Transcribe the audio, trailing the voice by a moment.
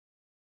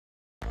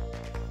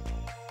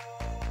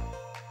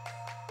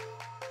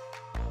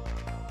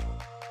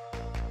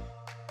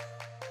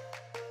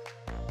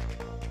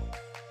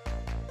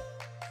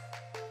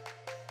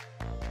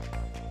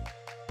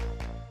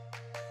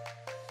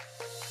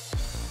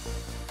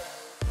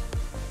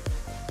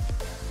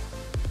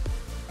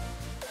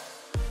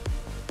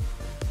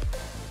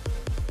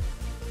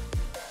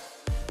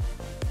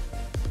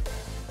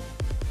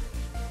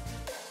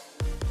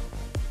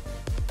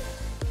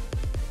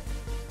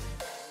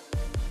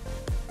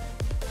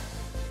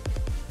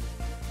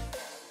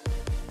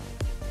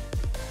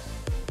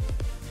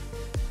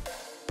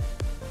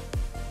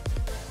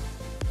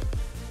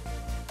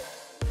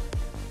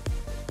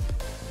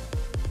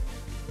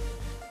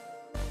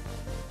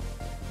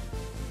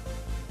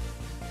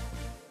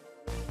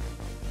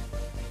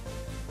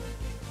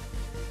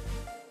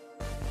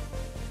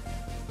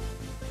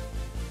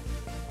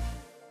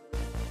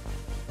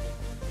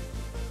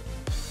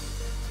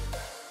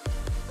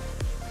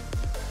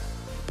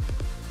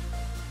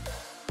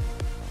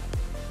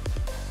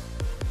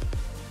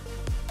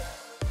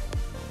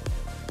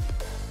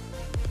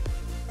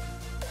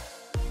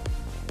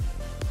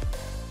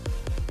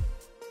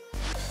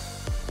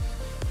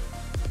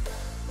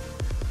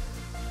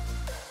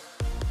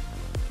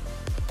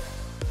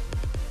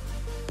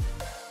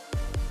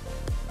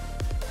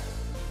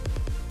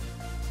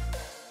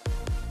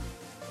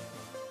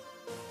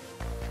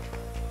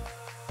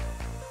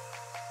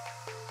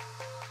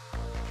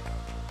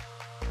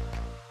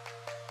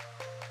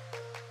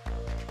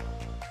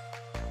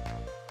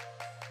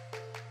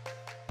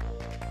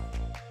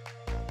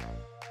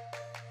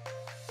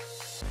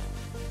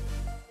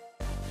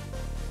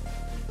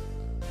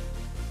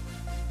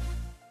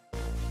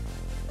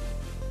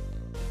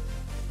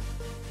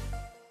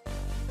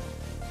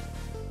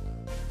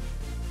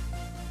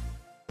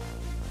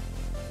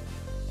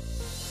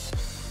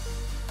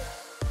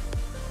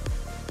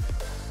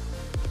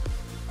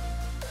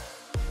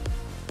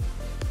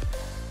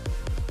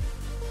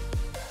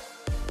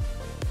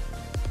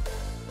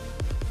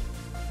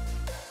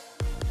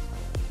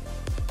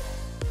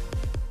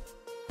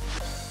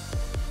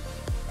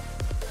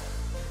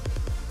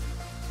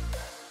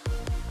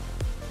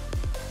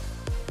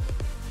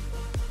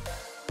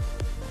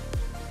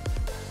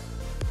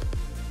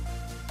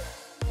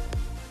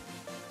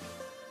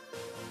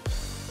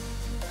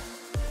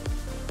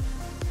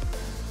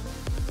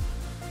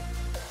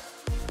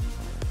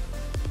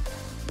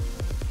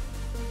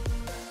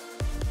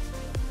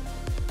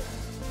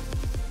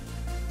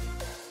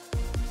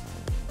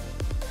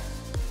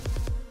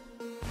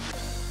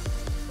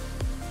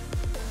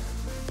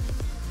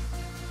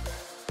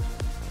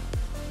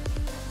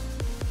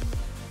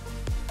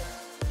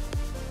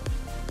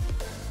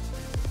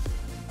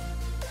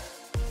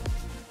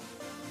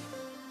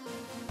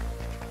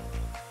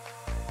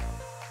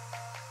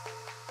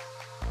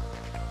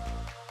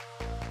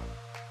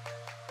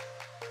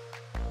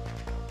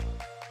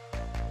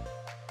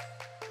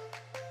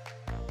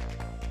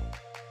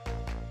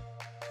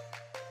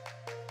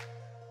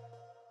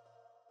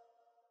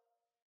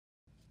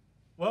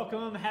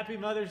Welcome, happy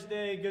Mother's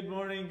Day, good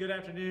morning, good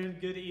afternoon,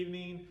 good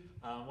evening.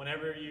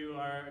 Whenever you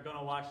are going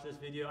to watch this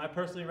video, I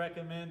personally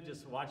recommend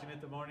just watching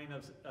it the morning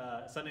of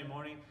Sunday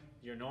morning,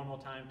 your normal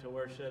time to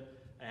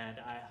worship. And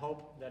I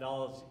hope that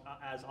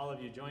as all of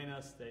you join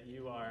us, that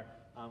you are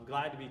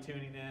glad to be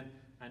tuning in.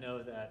 I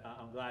know that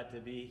I'm glad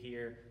to be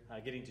here,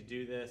 getting to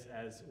do this.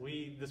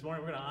 This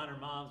morning we're going to honor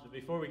moms, but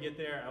before we get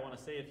there, I want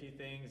to say a few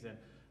things and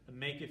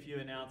make a few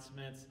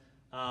announcements.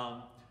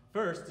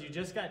 First, you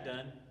just got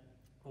done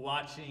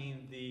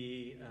watching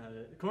the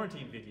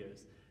quarantine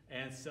videos.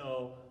 And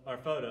so our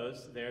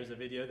photos, there's a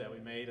video that we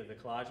made of the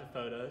collage of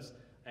photos,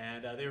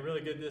 and they were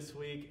really good this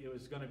week. It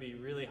was going to be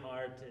really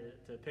hard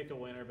to pick a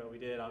winner, but we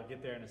did. I'll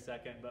get there in a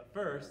second. But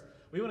first,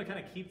 we want to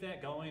kind of keep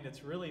that going.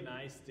 It's really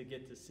nice to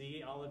get to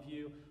see all of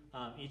you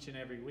each and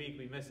every week.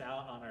 We miss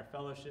out on our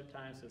fellowship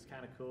time, so it's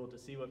kind of cool to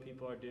see what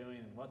people are doing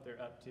and what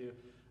they're up to,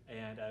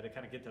 and to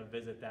kind of get to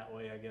visit that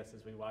way, I guess,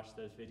 as we watch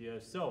those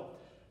videos. So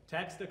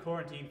text the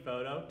quarantine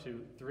photo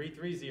to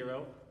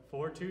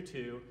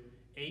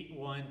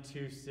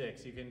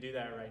 330-422-8126. You can do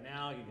that right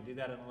now. You can do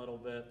that in a little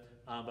bit,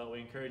 but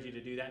we encourage you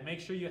to do that. Make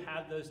sure you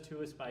have those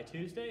to us by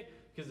Tuesday,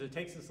 because it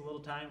takes us a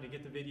little time to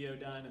get the video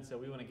done, and so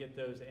we want to get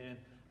those in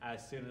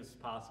as soon as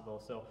possible.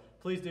 So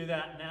please do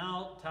that.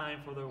 Now,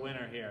 time for the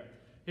winner here.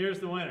 Here's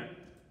the winner.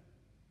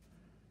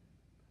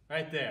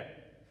 Right there.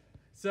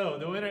 So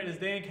the winner is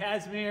Dan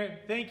Casimir.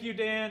 Thank you,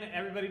 Dan.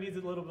 Everybody needs a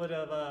little bit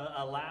of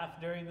a laugh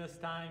during this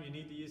time. You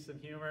need to use some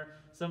humor.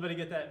 Somebody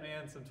get that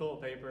man some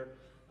toilet paper.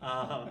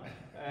 I've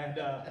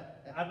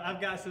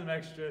got some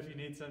extra if you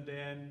need some,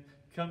 Dan.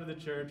 Come to the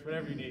church,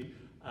 whatever you need.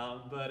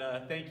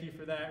 But thank you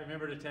for that.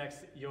 Remember to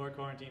text your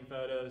quarantine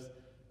photos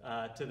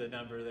to the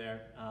number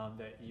there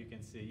that you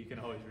can see. You can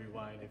always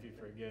rewind if you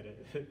forget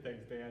it.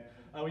 Thanks, Dan.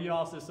 You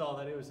also saw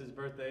that it was his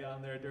birthday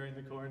on there during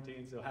the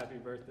quarantine, so happy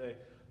birthday.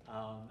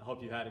 I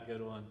hope you had a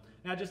good one.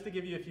 Now, just to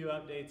give you a few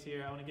updates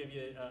here, I want to give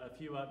you a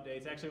few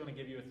updates. Actually, I want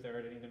to give you a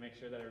third. I need to make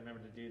sure that I remember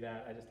to do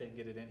that. I just didn't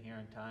get it in here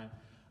in time.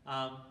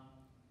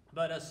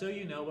 But so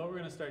you know, what we're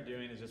going to start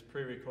doing is just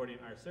pre-recording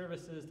our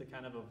services to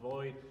kind of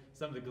avoid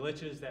some of the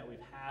glitches that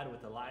we've had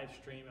with the live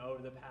stream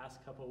over the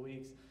past couple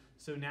weeks.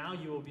 So now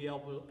you will be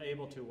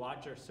able to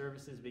watch our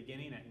services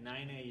beginning at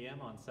 9 a.m.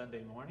 on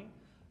Sunday morning.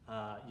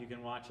 You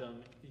can watch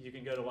them. You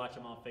can go to watch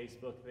them on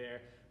Facebook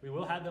there. We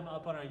will have them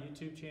up on our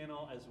YouTube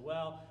channel as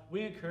well.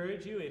 We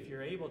encourage you, if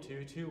you're able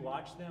to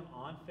watch them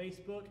on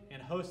Facebook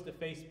and host a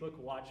Facebook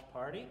watch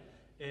party.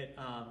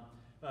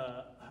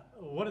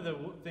 One of the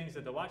things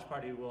that the watch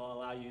party will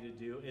allow you to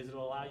do is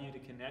it'll allow you to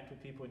connect with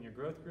people in your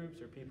growth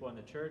groups or people in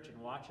the church and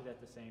watch it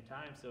at the same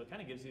time. So it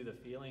kind of gives you the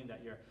feeling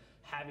that you're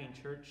having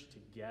church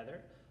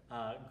together.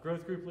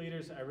 Growth group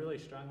leaders, I really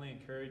strongly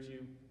encourage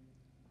you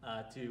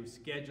to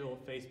schedule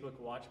a Facebook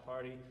watch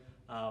party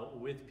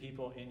with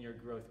people in your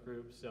growth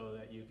group so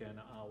that you can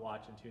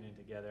watch and tune in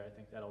together. I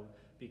think that'll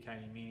be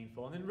kind of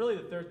meaningful. And then really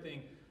the third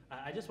thing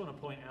I just want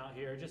to point out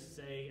here, just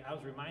say, I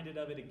was reminded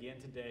of it again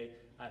today.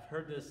 I've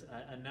heard this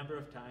a number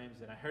of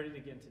times, and I heard it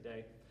again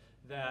today,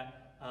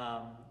 that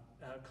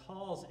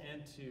calls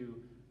into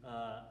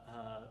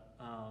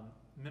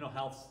mental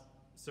health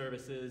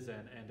services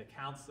and to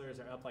counselors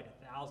are up like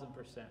 1,000%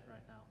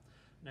 right now.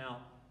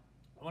 Now,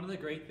 one of the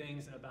great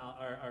things about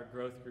our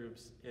growth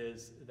groups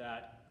is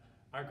that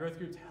our growth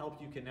groups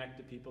help you connect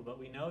to people, but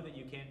we know that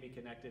you can't be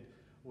connected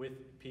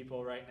with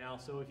people right now.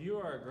 So if you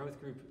are a growth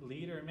group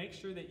leader, make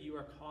sure that you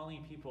are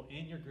calling people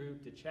in your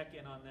group to check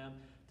in on them,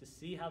 to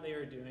see how they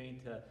are doing,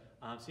 to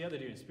see how they're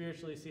doing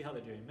spiritually, see how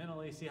they're doing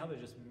mentally, see how they're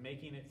just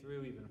making it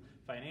through even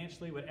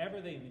financially, whatever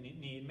they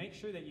need. Make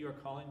sure that you are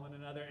calling one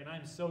another. And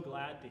I'm so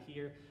glad to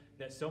hear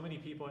that so many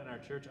people in our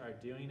church are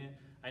doing it.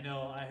 I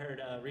know I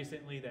heard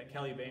recently that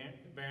Kelly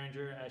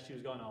Behringer, as she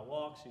was going on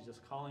walks, she's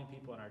just calling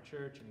people in our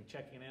church and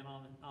checking in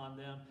on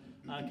them.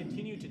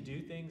 Continue to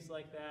do things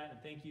like that,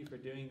 and thank you for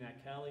doing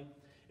that, Kelly.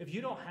 If you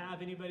don't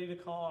have anybody to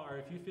call, or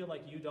if you feel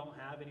like you don't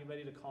have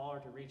anybody to call or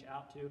to reach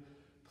out to,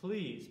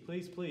 please,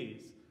 please,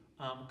 please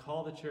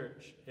call the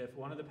church. If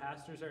one of the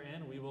pastors are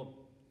in, we will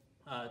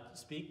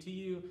speak to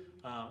you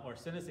or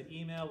send us an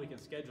email. We can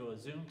schedule a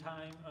Zoom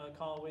time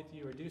call with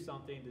you or do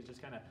something to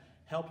just kind of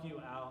help you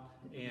out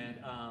and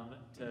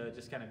to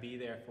just kind of be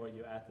there for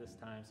you at this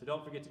time. So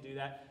don't forget to do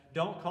that.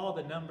 Don't call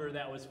the number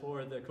that was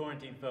for the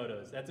quarantine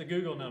photos. That's a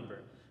Google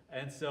number.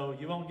 And so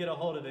you won't get a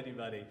hold of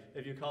anybody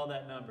if you call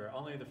that number.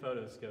 Only the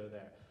photos go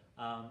there.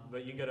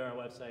 But you can go to our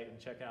website and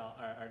check out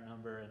our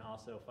number and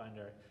also find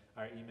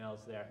our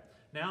emails there.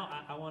 Now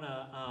I want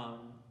to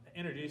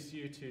introduce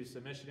you to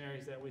some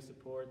missionaries that we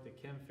support, the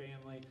Kim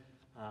family.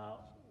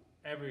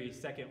 Every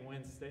second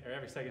Wednesday or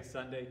every second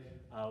Sunday,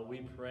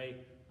 we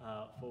pray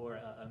for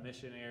a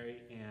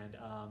missionary, and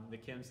the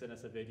Kim sent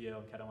us a video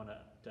and kind of want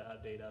to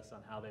update us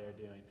on how they are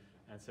doing.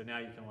 And so now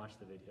you can watch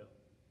the video.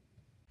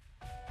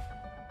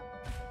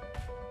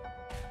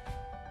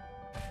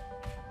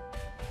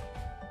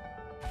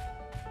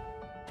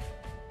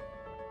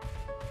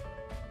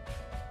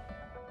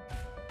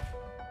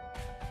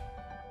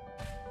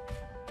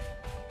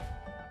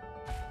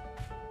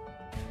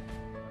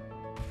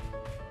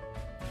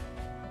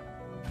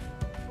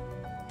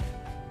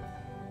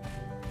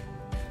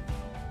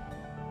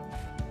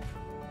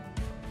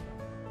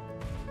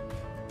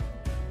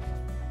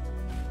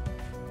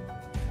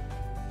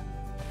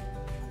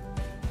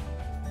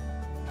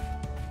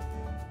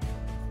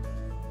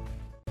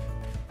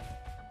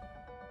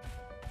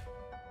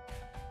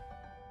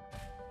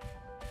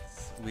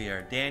 We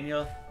are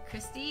Daniel,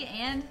 Christy,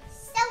 and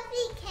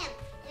Sophie Kemp,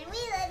 and we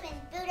live in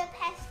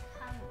Budapest,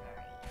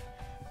 Hungary.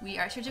 We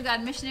are Church of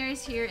God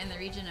missionaries here in the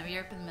region of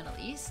Europe and the Middle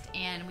East,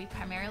 and we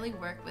primarily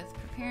work with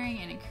preparing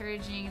and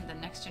encouraging the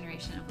next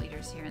generation of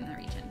leaders here in the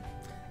region.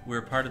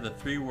 We're part of the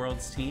Three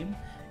Worlds team,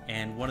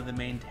 and one of the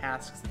main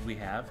tasks that we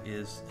have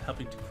is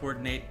helping to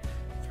coordinate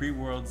Three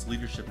Worlds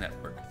Leadership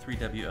Network,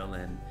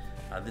 3WLN.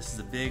 This is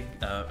a big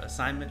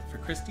assignment for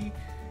Christy,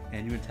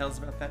 and you want to tell us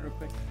about that real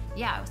quick?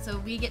 Yeah, so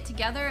we get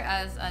together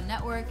as a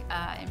network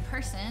in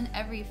person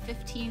every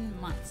 15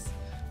 months.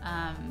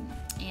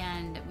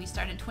 And we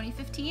started in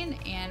 2015,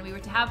 and we were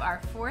to have our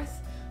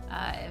fourth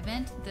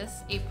event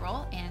this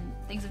April, and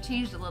things have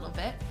changed a little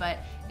bit, but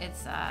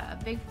it's a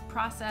big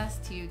process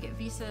to get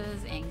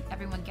visas and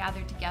everyone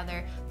gathered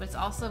together, but it's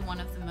also one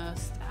of the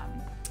most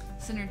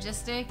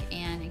synergistic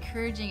and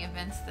encouraging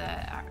events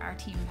that our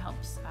team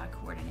helps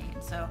coordinate.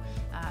 And so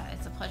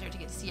it's a pleasure to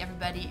get to see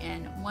everybody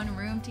in one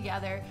room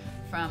together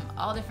from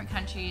all different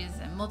countries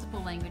and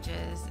multiple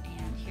languages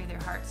and hear their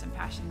hearts and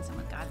passions and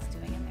what God's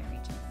doing in their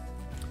region.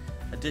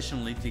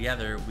 Additionally,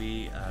 together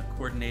we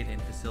coordinate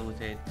and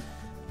facilitate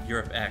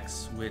Europe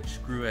X,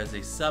 which grew as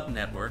a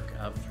sub-network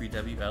of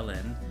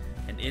 3WLN,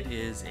 and it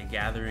is a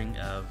gathering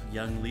of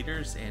young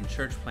leaders and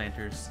church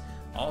planters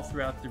all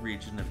throughout the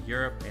region of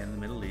Europe and the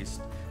Middle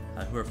East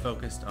who are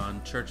focused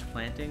on church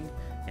planting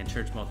and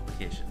church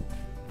multiplication.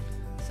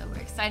 So we're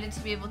excited to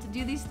be able to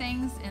do these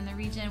things in the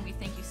region. We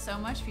thank you so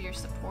much for your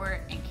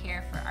support and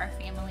care for our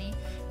family.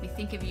 We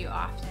think of you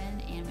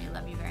often, and we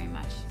love you very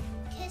much.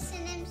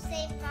 Kissing him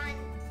safe on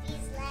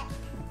Islet.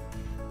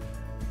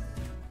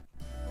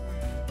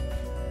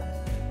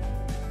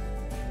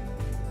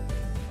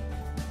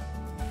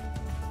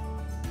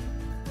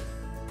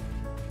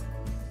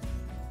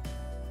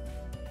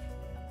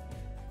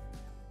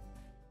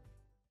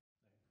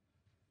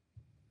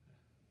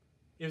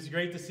 It was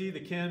great to see the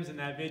Kims in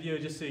that video.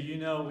 Just so you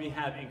know, we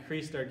have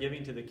increased our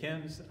giving to the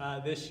Kims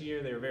this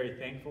year. They were very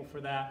thankful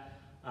for that.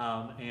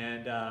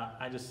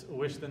 I just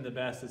wish them the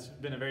best. It's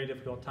been a very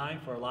difficult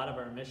time for a lot of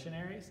our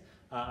missionaries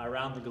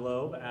around the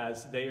globe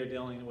as they are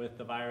dealing with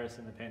the virus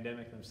and the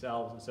pandemic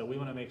themselves. And so we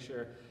want to make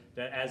sure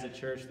that as a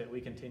church that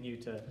we continue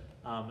to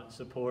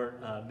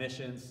support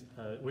missions.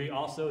 We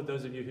also,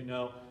 those of you who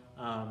know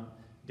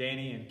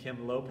Danny and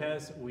Kim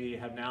Lopez, we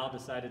have now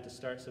decided to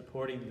start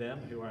supporting them,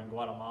 who are in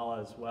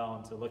Guatemala as well,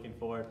 and so looking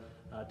forward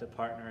to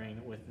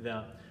partnering with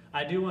them.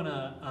 I do want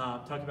to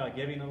talk about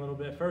giving a little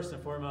bit. First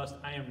and foremost,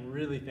 I am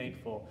really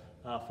thankful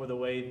for the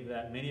way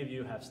that many of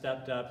you have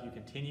stepped up. You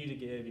continue to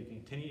give, you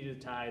continue to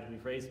tithe.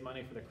 We've raised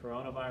money for the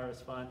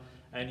coronavirus fund,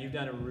 and you've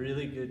done a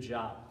really good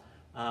job.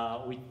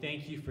 We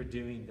thank you for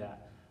doing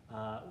that.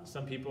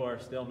 Some people are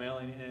still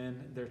mailing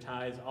in their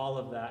tithes, all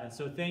of that, and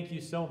so thank you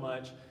so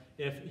much.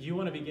 If you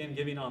want to begin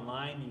giving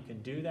online, you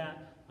can do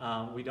that.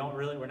 We're not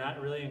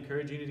really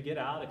encouraging you to get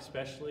out,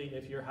 especially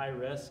if you're high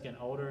risk and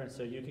older. And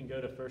so you can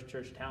go to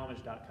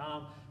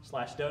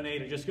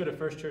firstchurchtallmadge.com/donate, or just go to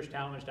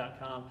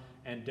firstchurchtallmadge.com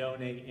and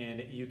donate,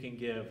 and you can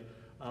give.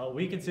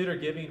 We consider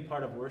giving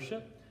part of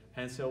worship,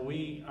 and so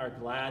we are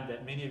glad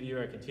that many of you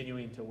are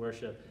continuing to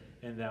worship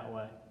in that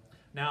way.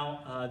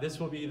 Now, this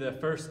will be the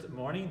first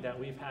morning that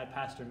we've had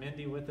Pastor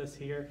Mindy with us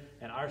here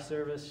in our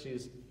service.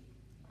 She's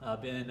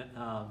been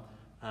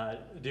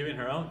doing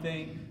her own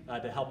thing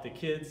to help the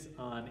kids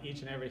on each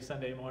and every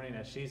Sunday morning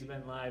as she's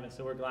been live, and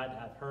so we're glad to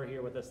have her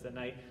here with us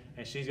tonight,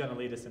 and she's going to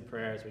lead us in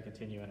prayer as we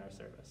continue in our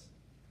service.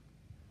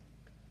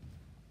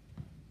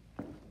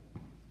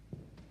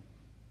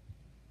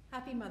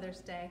 Happy Mother's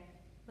Day.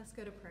 Let's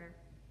go to prayer.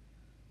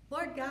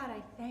 Lord God,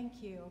 I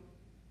thank you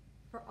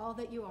for all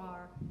that you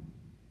are.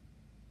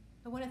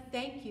 I want to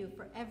thank you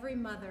for every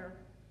mother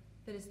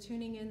that is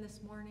tuning in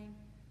this morning.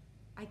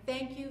 I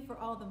thank you for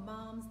all the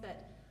moms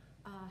that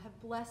have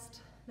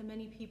blessed the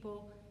many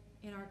people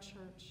in our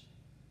church.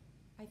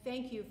 I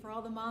thank you for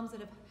all the moms that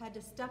have had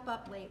to step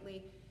up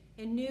lately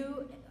in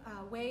new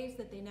ways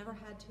that they never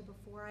had to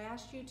before. I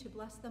ask you to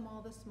bless them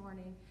all this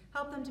morning.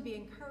 Help them to be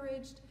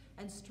encouraged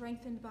and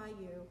strengthened by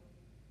you.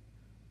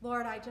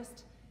 Lord, I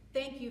just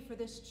thank you for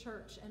this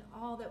church and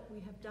all that we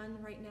have done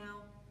right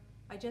now.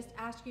 I just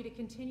ask you to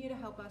continue to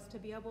help us to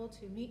be able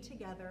to meet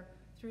together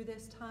through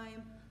this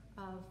time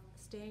of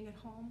staying at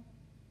home.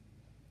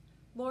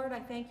 Lord, I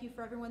thank you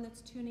for everyone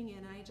that's tuning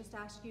in. I just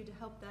ask you to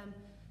help them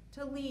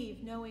to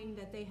leave knowing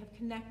that they have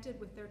connected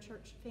with their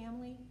church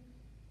family,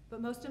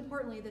 but most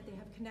importantly, that they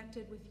have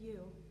connected with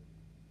you.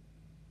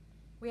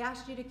 We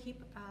ask you to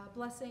keep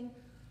blessing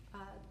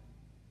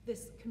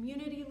this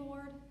community,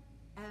 Lord,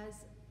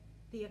 as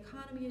the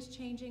economy is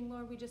changing.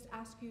 Lord, we just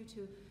ask you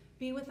to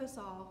be with us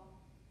all.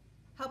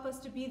 Help us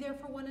to be there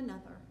for one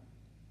another.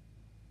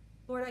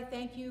 Lord, I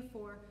thank you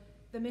for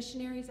the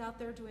missionaries out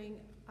there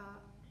doing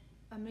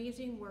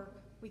amazing work.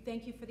 We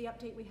thank you for the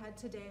update we had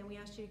today, and we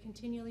ask you to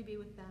continually be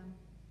with them.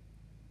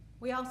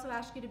 We also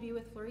ask you to be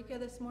with Florica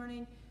this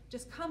morning.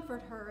 Just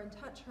comfort her and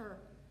touch her,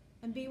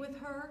 and be with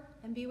her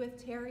and be with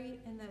Terry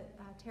and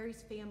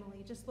Terry's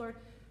family. Just, Lord,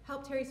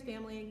 help Terry's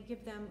family and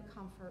give them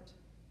comfort.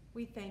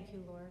 We thank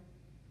you, Lord,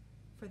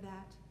 for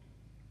that.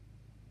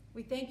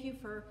 We thank you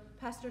for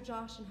Pastor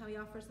Josh and how he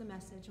offers the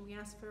message, and we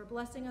ask for a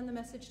blessing on the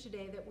message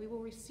today, that we will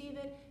receive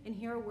it and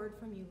hear a word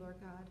from you, Lord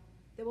God,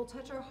 that will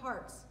touch our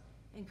hearts,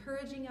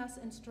 encouraging us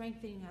and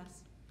strengthening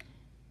us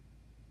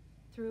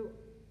through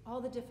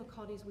all the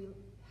difficulties we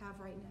have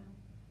right now.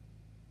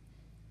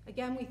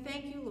 Again, we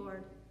thank you,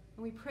 Lord,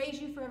 and we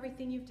praise you for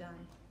everything you've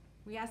done.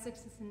 We ask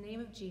this in the name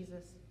of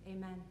Jesus.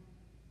 Amen.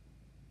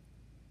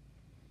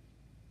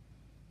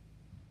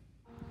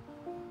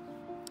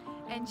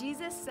 And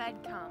Jesus said,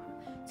 "Come."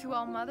 To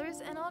all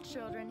mothers and all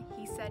children,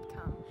 he said,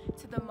 "Come."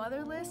 To the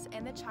motherless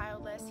and the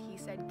childless, he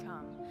said,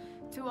 "Come."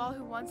 To all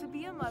who want to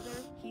be a mother,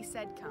 he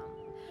said, "Come."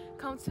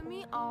 Come to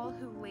me, all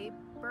who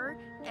labor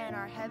and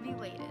are heavy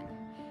laden,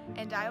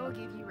 and I will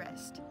give you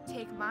rest.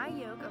 Take my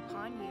yoke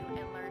upon you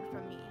and learn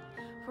from me,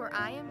 for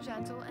I am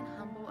gentle and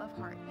humble of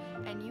heart,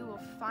 and you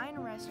will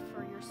find rest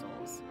for your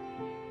souls.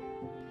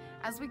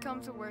 As we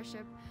come to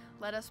worship,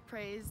 let us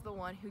praise the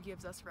one who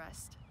gives us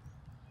rest.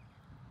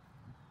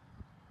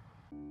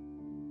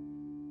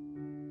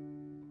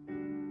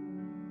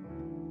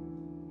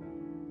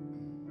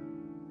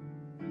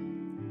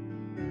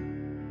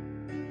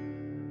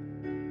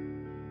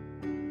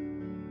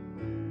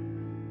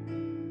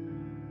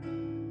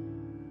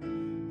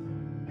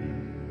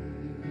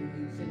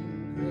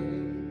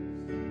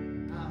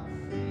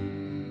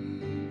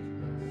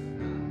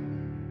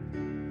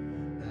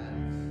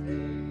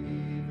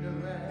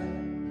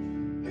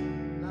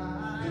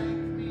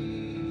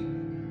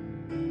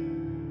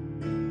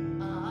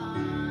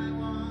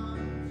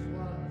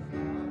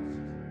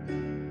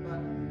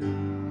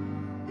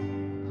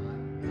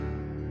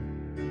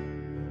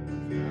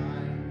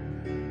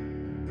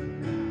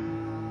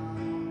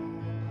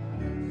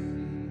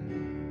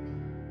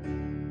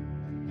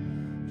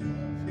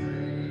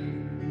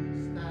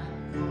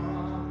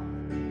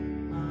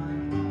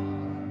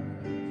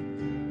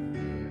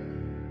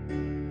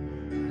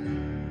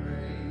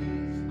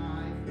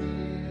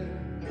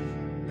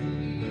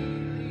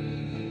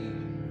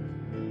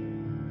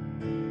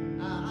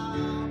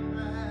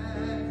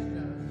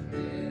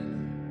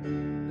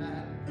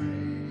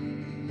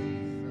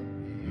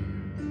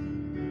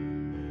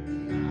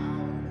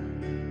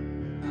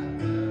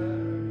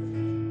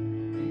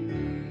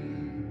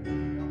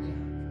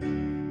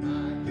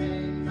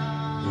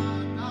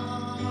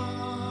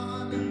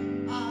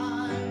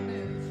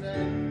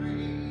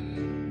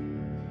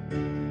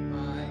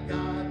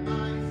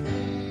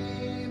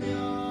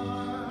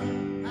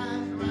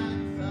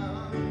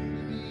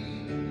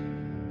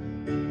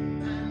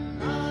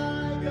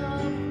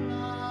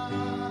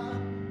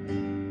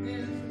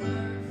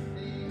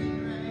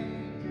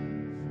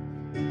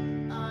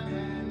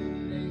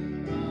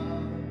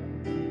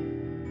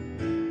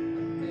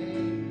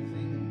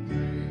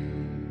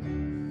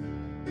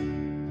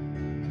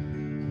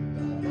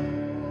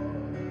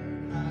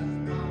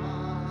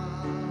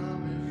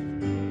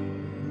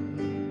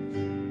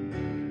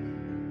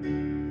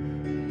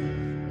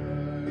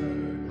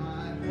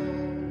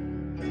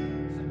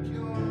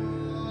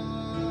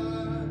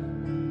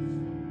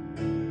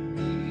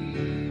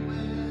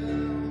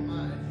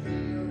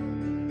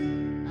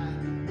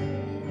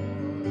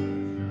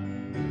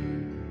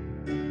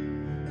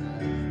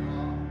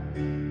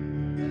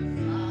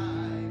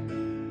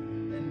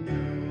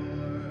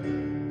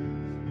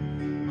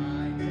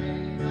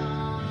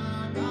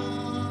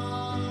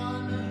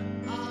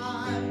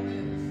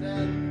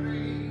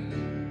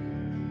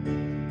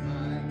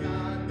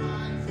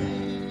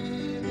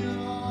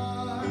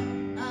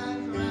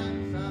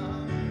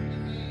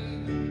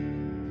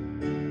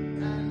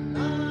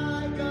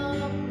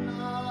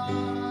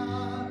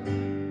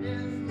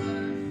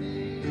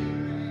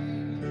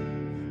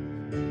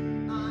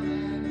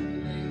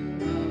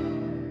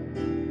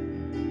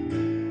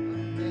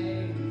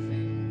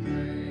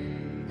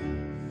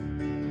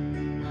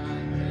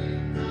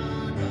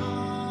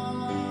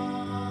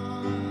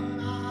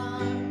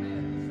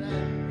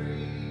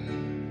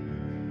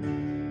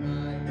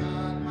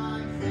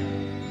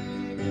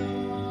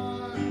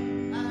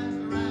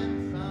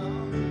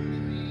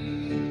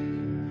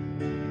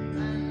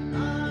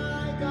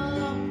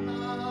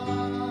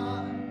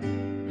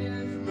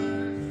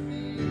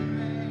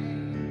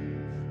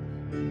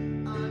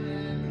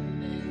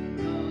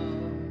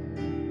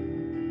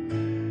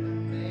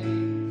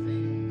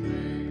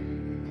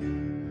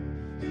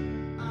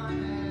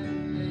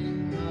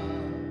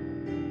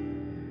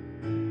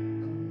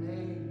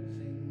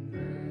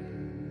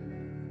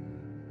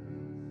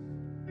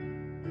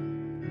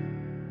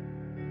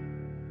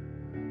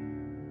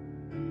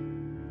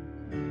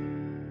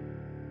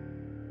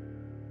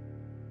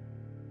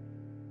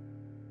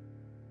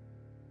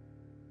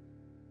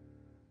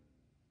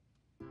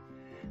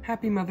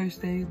 Happy Mother's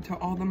Day to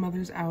all the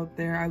mothers out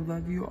there. I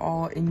love you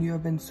all, and you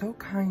have been so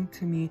kind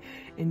to me,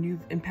 and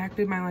you've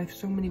impacted my life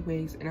so many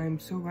ways, and I'm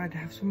so glad to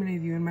have so many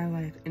of you in my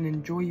life. And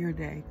enjoy your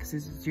day, because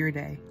this is your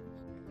day.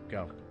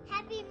 Go.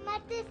 Happy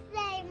Mother's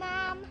Day,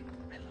 Mom.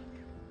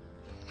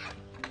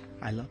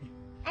 I love you.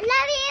 I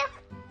love you.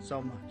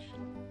 So much.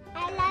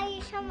 I love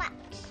you so much.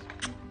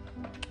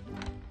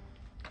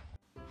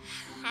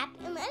 Happy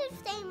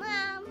Mother's Day,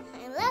 Mom.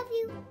 I love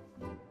you.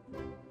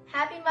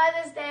 Happy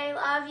Mother's Day.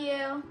 Love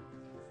you.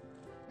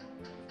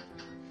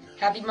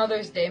 Happy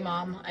Mother's Day,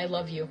 Mom. I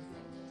love you.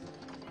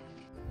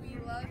 We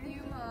love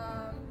you,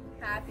 Mom.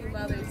 Happy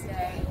Mother's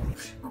Day.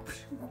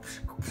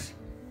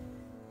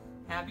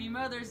 Happy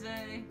Mother's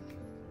Day.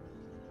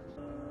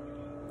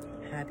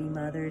 Happy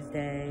Mother's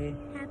Day.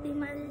 Happy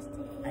Mother's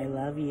Day. I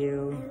love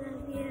you. I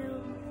love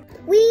you.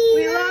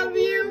 We love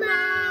you,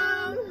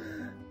 Mom.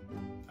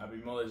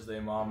 Happy Mother's Day,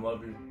 Mom.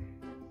 Love you.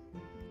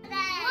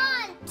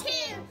 1, 2,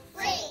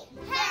 3.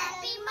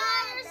 Happy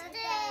Mother's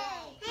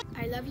Day.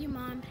 I love you,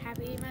 Mom.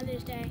 Happy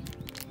Mother's Day.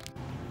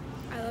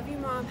 I love you,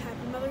 Mom.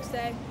 Happy Mother's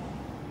Day.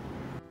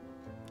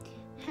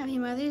 Happy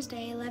Mother's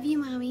Day. Love you,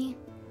 Mommy.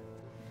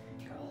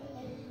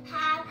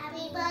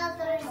 Happy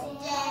Mother's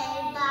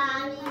Day,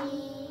 Mommy.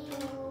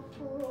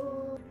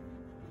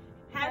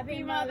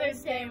 Happy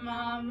Mother's Day,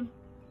 Mom.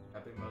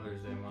 Happy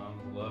Mother's Day,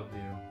 Mom. Love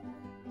you.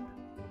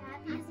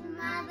 Happy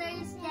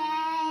Mother's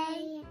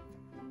Day.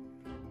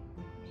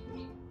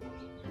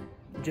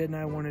 Jed and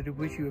I wanted to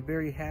wish you a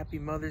very happy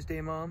Mother's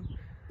Day, Mom.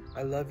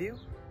 I love you,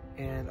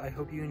 and I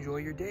hope you enjoy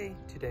your day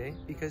today,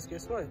 because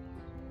guess what?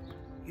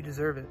 You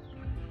deserve it.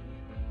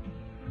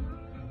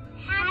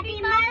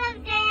 Happy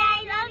Mother's Day.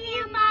 I love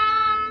you,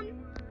 Mom.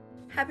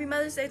 Happy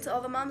Mother's Day to all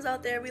the moms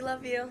out there. We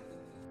love you.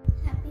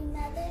 Happy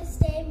Mother's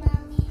Day,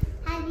 Mommy.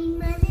 Happy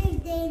Mother's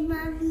Day,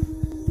 Mommy.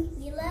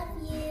 We love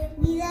you.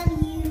 We love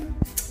you.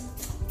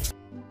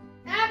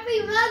 Happy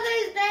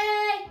Mother's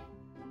Day.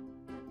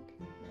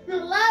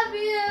 Love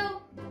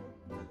you.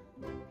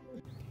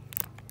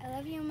 I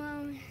love you,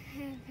 Mom.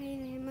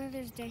 Happy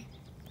Mother's Day.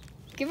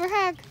 Give her a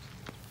hug.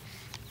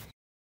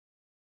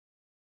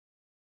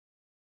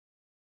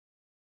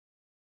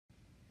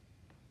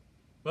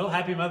 Well,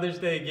 happy Mother's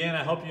Day again.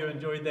 I hope you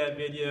enjoyed that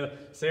video.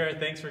 Sarah,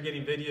 thanks for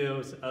getting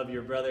videos of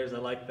your brothers. I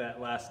like that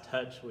last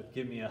touch with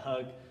give me a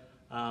hug.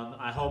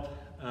 I hope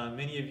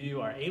many of you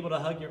are able to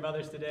hug your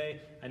mothers today.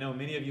 I know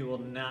many of you will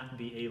not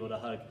be able to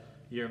hug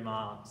your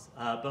moms,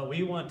 but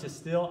we want to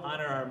still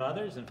honor our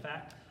mothers. In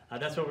fact,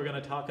 that's what we're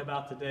going to talk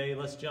about today.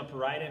 Let's jump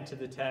right into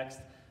the text,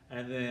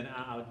 and then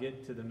I'll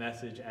get to the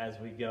message as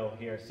we go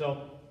here.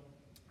 So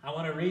I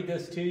want to read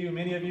this to you.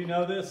 Many of you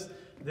know this.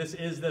 This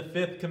is the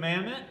 5th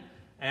commandment.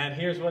 And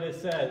here's what it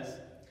says.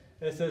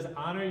 It says,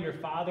 honor your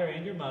father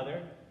and your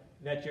mother,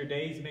 that your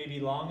days may be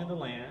long in the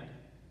land,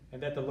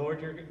 and that the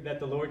Lord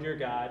your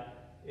God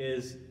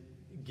is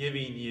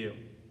giving you.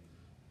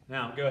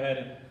 Now, go ahead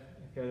and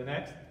go to the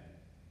next.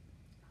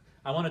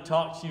 I want to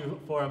talk to you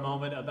for a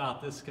moment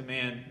about this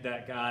command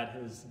that God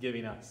is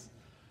giving us.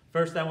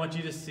 First, I want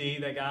you to see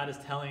that God is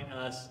telling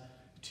us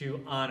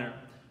to honor.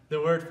 The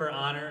word for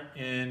honor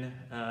in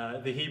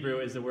the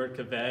Hebrew is the word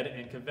kaved,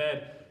 and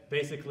kaved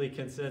basically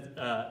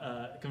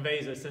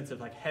conveys a sense of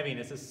like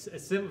heaviness.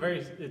 It's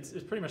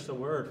pretty much the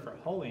word for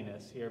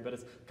holiness here, but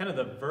it's kind of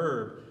the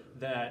verb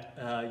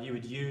that you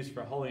would use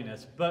for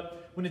holiness.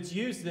 But when it's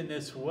used in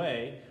this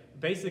way,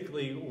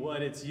 basically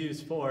what it's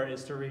used for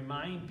is to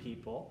remind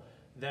people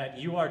that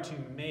you are to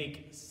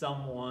make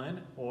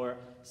someone or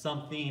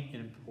something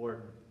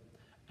important.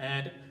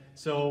 And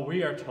so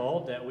we are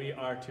told that we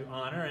are to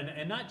honor,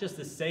 and not just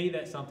to say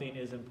that something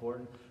is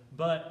important,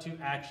 but to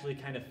actually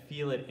kind of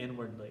feel it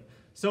inwardly.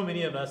 So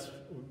many of us,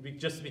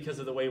 just because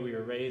of the way we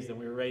were raised, and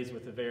we were raised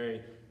with a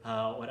very,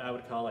 what I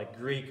would call like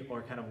Greek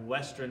or kind of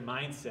Western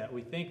mindset,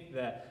 we think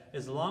that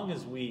as long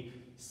as we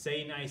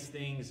say nice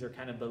things or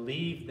kind of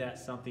believe that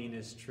something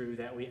is true,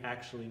 that we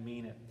actually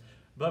mean it.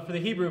 But for the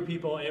Hebrew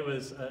people, it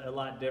was a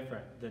lot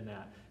different than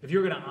that. If you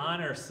were going to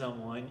honor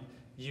someone,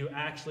 you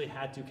actually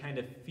had to kind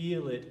of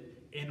feel it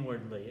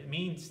inwardly. It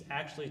means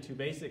actually to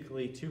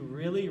basically to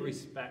really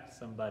respect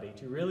somebody,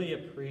 to really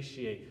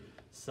appreciate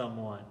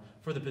someone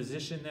for the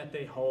position that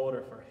they hold,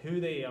 or for who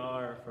they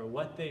are, or for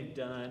what they've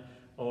done,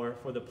 or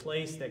for the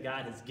place that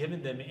God has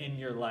given them in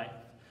your life.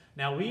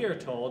 Now we are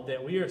told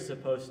that we are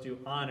supposed to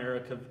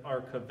honor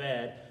our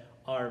kaved,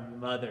 our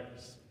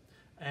mothers.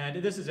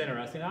 And this is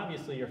interesting.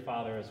 Obviously your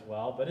father as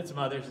well, but it's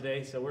Mother's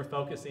Day, so we're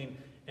focusing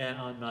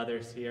on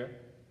mothers here.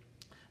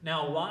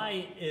 Now,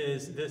 why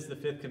is this the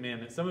 5th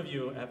commandment? Some of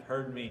you have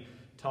heard me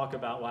talk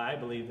about why I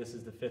believe this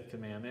is the 5th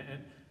commandment.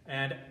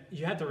 And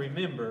you have to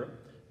remember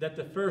that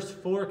the first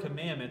 4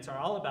 commandments are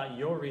all about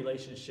your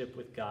relationship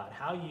with God,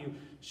 how you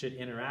should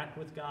interact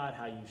with God,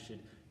 how you should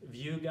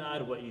view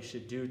God, what you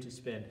should do to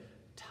spend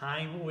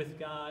time with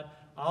God,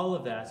 all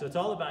of that. So it's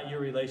all about your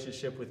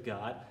relationship with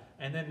God.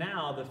 And then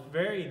now the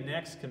very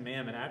next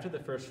commandment, after the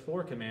first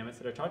 4 commandments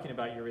that are talking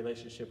about your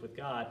relationship with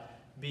God,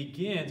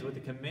 begins with the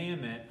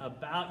commandment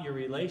about your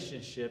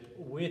relationship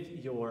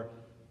with your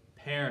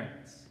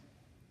parents.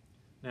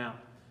 Now,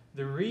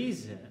 the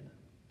reason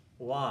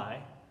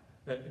why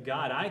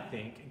God, I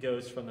think,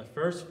 goes from the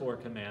first 4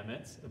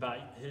 commandments about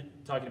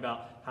talking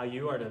about how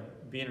you are to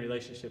be in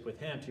relationship with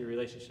Him to your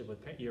relationship with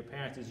your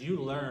parents is you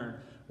learn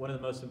one of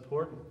the most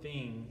important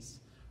things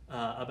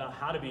about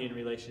how to be in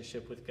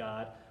relationship with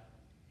God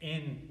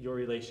in your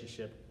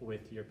relationship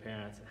with your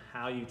parents, and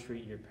how you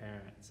treat your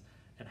parents,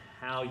 and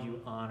how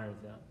you honor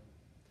them.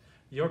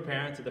 Your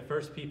parents are the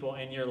first people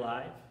in your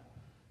life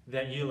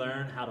that you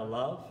learn how to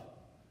love,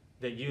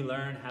 that you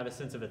learn have a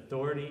sense of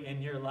authority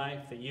in your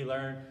life, that you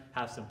learn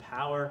have some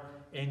power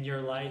in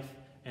your life.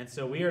 And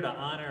so we are to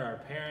honor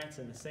our parents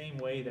in the same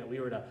way that we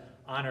were to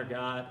honor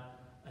God,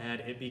 and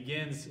it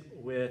begins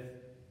with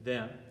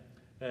them.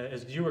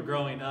 As you were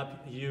growing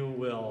up, you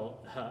will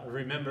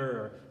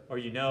remember, or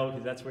you know,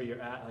 because that's where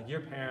you're at, like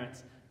your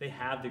parents, they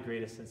have the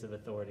greatest sense of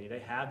authority. They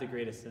have the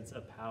greatest sense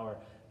of power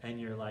in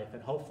your life,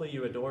 and hopefully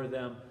you adore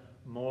them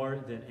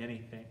more than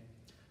anything.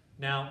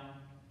 Now,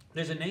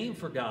 there's a name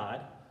for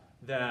God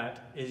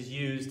that is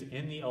used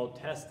in the Old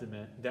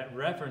Testament that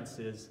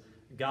references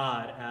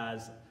God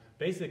as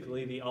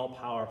basically the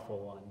all-powerful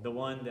one, the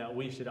one that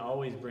we should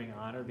always bring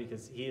honor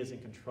because he is in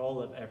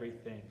control of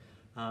everything.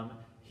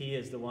 He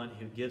is the one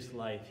who gives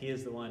life. He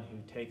is the one who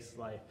takes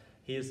life.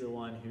 He is the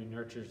one who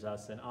nurtures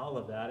us and all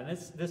of that. And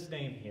it's this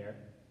name here.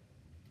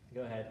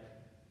 Go ahead.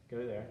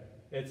 Go there.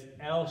 It's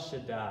El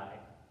Shaddai.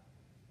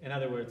 In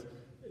other words,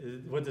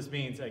 what this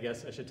means, I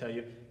guess I should tell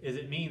you, is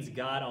it means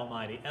God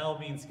Almighty. El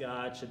means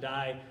God.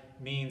 Shaddai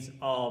means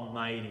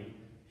Almighty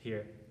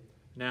here.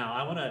 Now,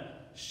 I want to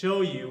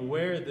show you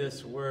where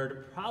this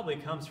word probably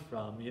comes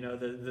from. You know,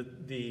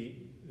 the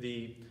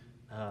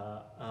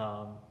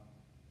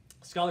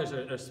scholars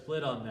are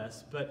split on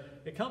this,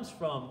 but it comes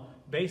from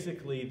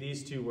basically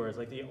these two words.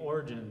 Like the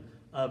origin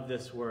of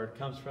this word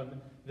comes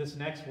from this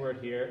next word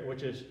here,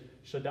 which is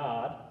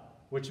shaddad,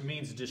 which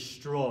means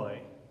destroy.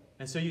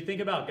 And so you think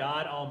about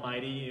God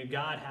Almighty.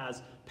 God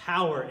has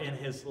power in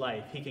his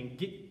life. He can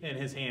get in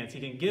his hands.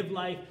 He can give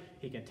life.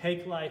 He can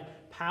take life.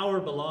 Power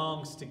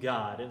belongs to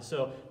God. And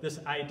so this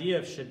idea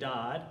of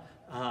shaddad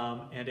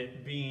and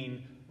it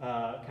being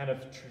kind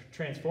of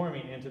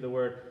transforming into the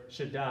word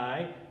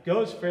Shaddai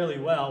goes fairly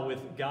well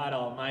with God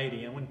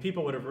Almighty. And when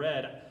people would have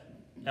read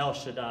El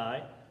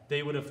Shaddai,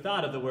 they would have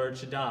thought of the word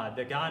Shaddad,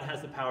 that God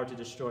has the power to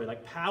destroy.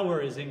 Like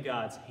power is in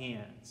God's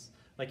hands.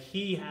 Like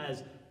he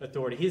has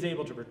authority. He's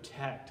able to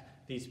protect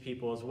these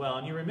people as well.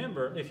 And you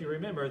remember, if you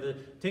remember, the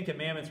Ten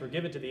Commandments were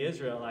given to the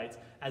Israelites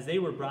as they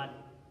were brought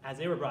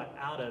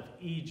out of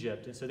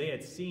Egypt. And so they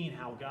had seen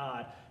how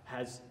God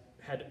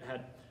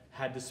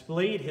had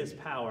displayed his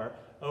power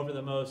over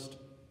the most,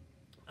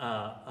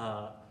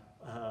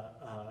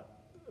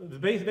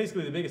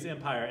 basically the biggest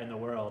empire in the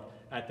world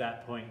at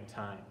that point in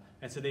time.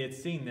 And so they had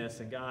seen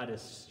this, and God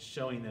is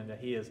showing them that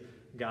he is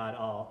God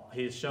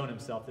he has shown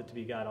himself to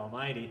be God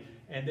Almighty.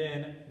 And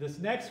then this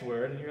next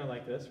word, and you're going to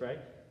like this, right,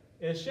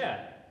 is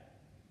shed.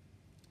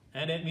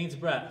 And it means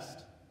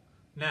breast.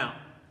 Now,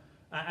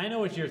 I know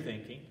what you're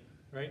thinking,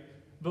 right?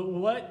 But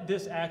what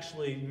this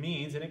actually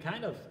means, and it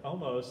kind of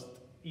almost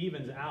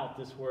evens out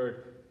this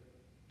word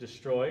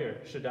destroy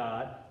or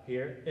shaddad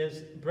here,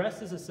 is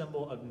breast is a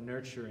symbol of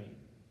nurturing,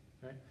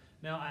 right?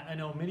 Now, I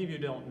know many of you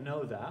don't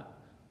know that,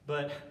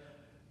 but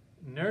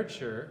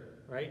nurture,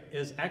 right,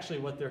 is actually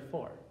what they're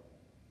for.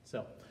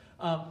 So,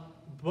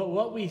 but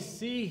what we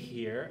see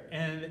here,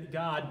 and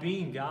God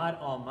being God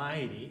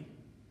Almighty,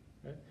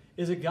 right,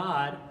 is a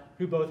God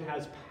who both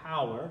has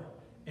power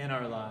in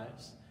our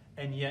lives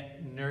and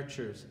yet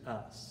nurtures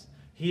us.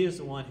 He is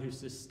the one who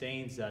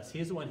sustains us. He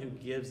is the one who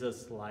gives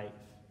us life.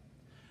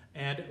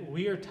 And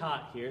we are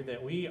taught here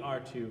that we are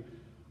to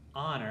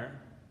honor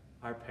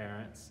our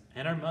parents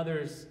and our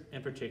mothers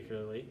in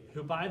particularly,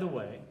 who, by the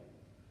way,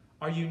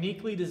 are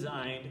uniquely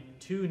designed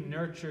to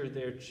nurture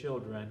their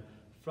children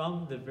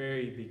from the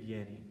very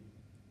beginning.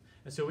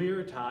 And so we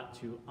are taught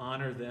to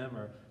honor them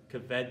or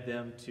kaved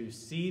them, to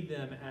see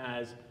them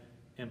as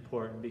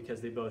important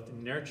because they both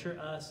nurture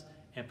us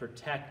and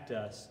protect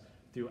us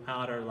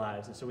throughout our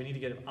lives. And so we need to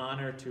give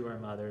honor to our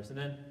mothers. And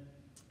then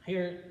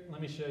here,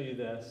 let me show you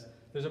this.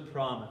 There's a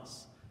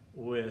promise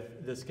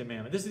with this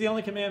commandment. This is the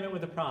only commandment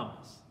with a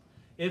promise.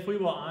 If we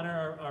will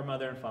honor our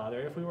mother and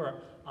father, if we will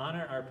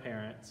honor our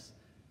parents,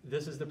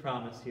 this is the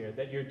promise here,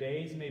 that your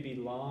days may be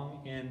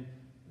long in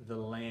the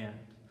land.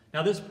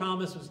 Now, this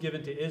promise was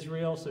given to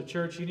Israel, so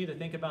church, you need to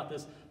think about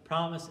this.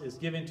 Promise is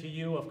given to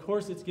you. Of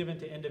course, it's given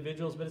to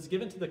individuals, but it's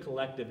given to the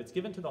collective. It's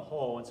given to the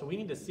whole. And so we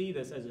need to see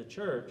this as a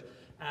church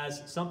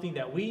as something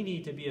that we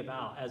need to be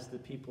about as the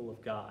people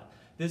of God.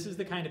 This is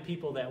the kind of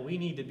people that we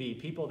need to be,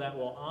 people that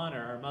will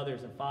honor our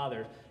mothers and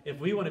fathers. If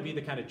we want to be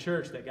the kind of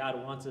church that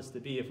God wants us to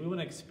be, if we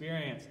want to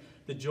experience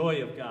the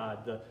joy of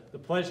God, the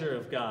pleasure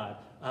of God,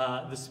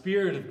 the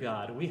Spirit of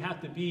God, we have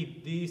to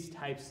be these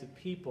types of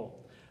people.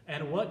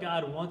 And what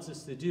God wants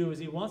us to do is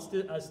he wants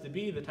us to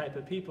be the type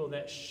of people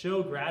that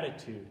show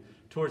gratitude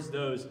towards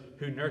those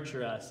who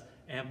nurture us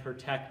and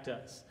protect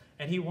us.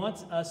 And he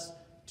wants us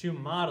to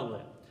model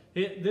it.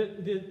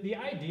 The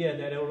idea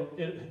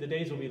that the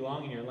days will be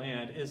long in your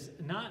land is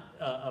not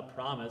a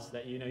promise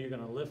that you're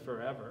going to live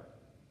forever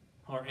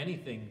or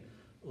anything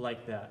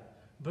like that.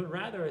 But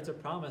rather it's a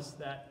promise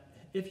that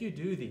if you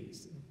do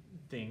these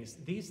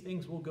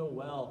things will go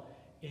well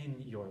in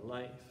your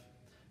life.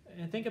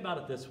 And think about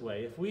it this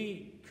way. If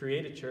we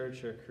create a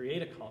church or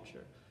create a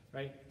culture,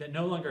 right, that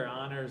no longer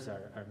honors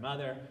our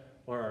mother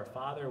or our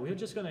father, we're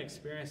just going to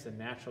experience the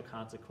natural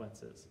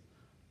consequences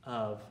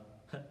of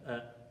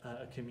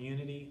a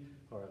community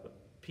or of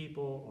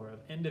people or of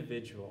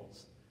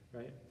individuals,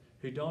 right,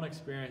 who don't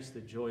experience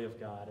the joy of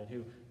God and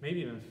who maybe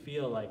even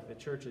feel like the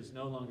church is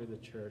no longer the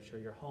church or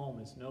your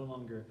home is no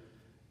longer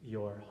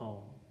your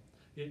home.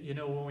 You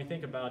know, when we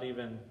think about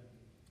even,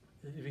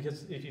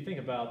 because if you think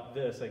about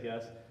this, I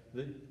guess,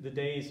 the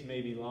days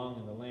may be long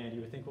in the land,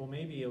 you would think, well,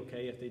 maybe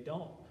okay if they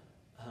don't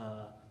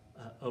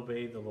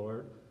obey the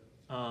Lord,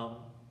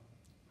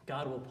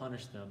 God will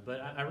punish them.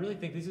 But I really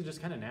think these are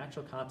just kind of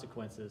natural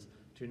consequences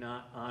to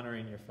not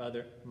honoring your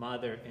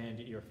mother and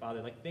your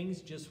father. Like,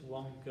 things just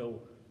won't go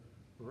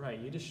right.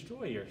 You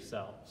destroy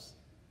yourselves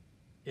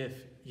if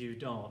you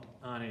don't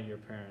honor your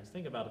parents.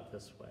 Think about it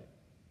this way.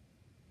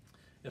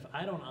 If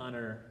I don't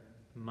honor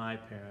my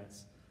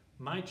parents,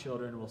 my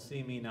children will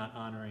see me not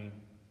honoring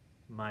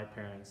my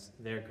parents,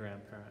 their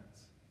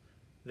grandparents.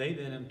 They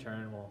then in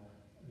turn will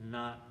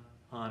not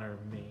honor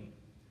me.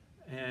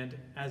 And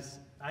as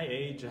I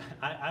age,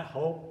 I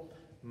hope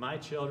my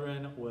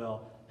children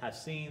will have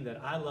seen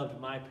that I loved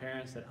my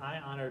parents, that I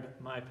honored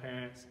my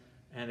parents,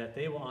 and that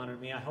they will honor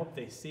me. I hope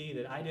they see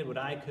that I did what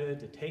I could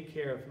to take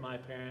care of my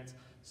parents.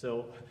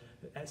 So,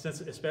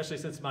 especially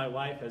since my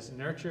wife has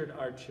nurtured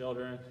our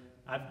children,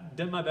 I've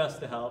done my best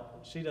to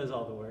help. She does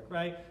all the work,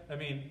 right? I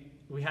mean,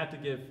 we have to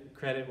give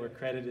credit where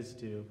credit is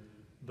due,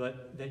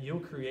 but that you'll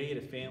create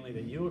a family,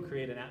 that you will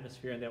create an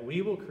atmosphere, and that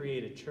we will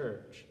create a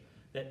church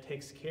that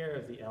takes care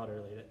of the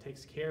elderly, that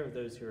takes care of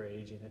those who are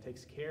aging, that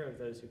takes care of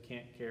those who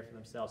can't care for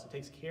themselves, that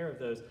takes care of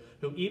those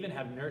who even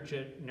have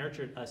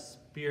nurtured us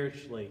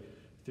spiritually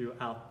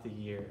throughout the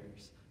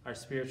years, our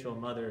spiritual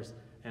mothers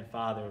and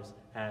fathers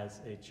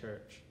as a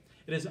church.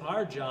 It is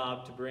our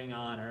job to bring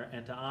honor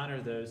and to honor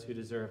those who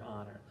deserve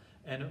honor.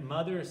 And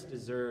mothers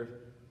deserve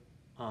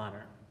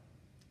honor.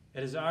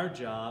 It is our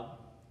job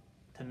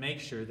to make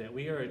sure that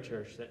we are a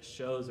church that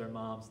shows our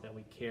moms that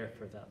we care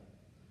for them,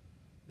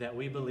 that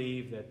we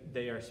believe that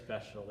they are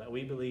special, that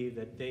we believe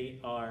that they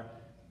are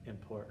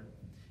important.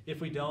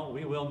 If we don't,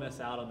 we will miss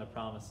out on the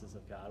promises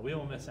of God. We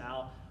will miss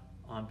out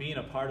on being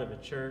a part of a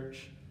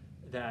church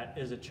that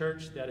is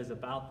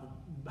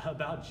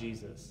about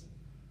Jesus,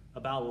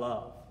 about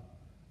love,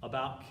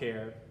 about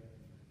care,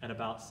 and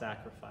about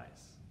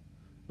sacrifice.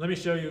 Let me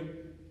show you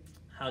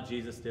how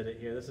Jesus did it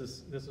here. This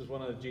is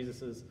one of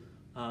Jesus's,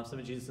 some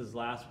of Jesus's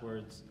last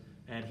words,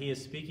 and he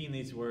is speaking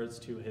these words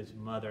to his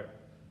mother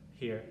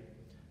here.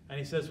 And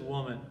he says,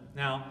 "Woman."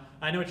 Now,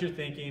 I know what you're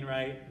thinking,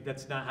 right?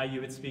 That's not how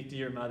you would speak to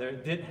your mother.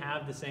 It didn't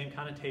have the same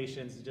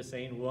connotations as just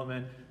saying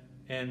woman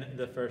in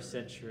the first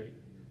century.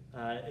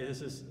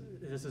 This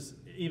is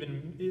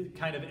even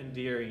kind of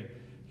endearing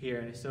here.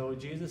 And so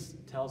Jesus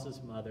tells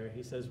his mother,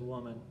 he says,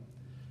 "Woman,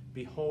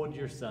 behold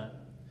your son."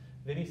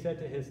 Then he said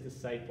to his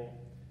disciple,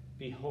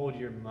 "Behold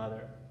your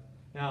mother."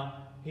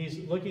 Now,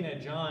 he's looking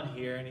at John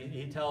here, and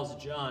he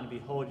tells John,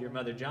 "Behold your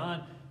mother."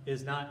 John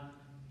is not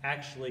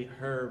actually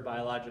her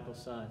biological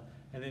son.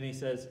 And then he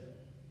says,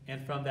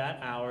 "And from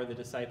that hour, the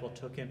disciple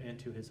took him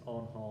into his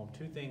own home."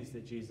 Two things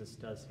that Jesus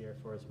does here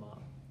for his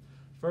mom.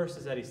 First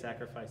is that he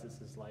sacrifices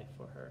his life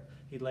for her.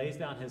 He lays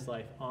down his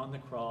life on the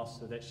cross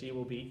so that she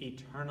will be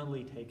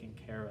eternally taken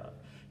care of.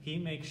 He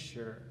makes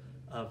sure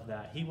of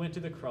that. He went to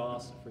the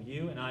cross for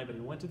you and I, but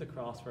he went to the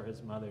cross for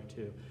his mother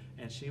too.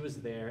 And she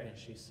was there and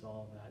she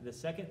saw that. The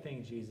second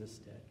thing Jesus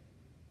did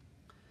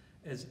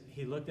is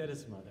he looked at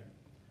his mother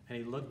and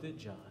he looked at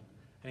John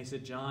and he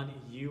said, "John,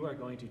 you are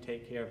going to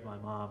take care of my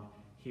mom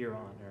here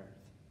on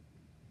earth.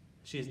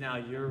 She is now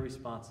your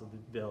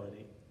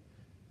responsibility."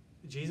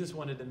 Jesus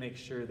wanted to make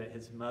sure that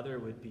his mother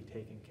would be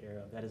taken care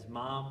of, that his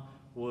mom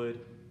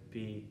would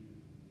be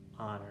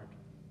honored.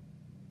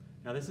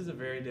 Now, this is a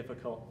very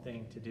difficult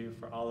thing to do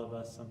for all of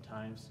us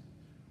sometimes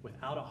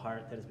without a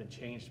heart that has been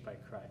changed by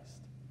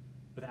Christ,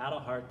 without a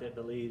heart that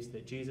believes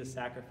that Jesus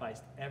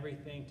sacrificed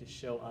everything to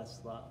show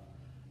us love.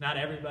 Not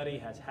everybody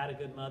has had a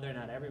good mother,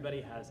 not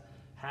everybody has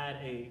had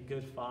a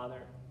good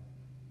father,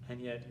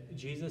 and yet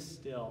Jesus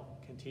still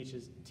can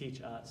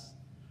teach us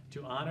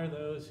to honor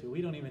those who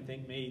we don't even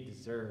think may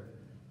deserve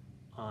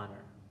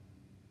honor,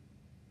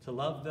 to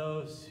love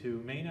those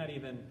who may not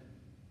even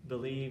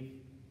believe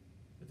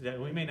that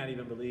we may not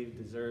even believe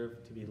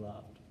deserve to be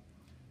loved.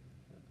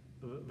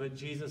 But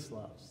Jesus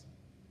loves.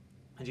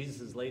 And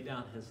Jesus has laid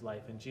down his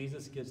life. And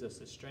Jesus gives us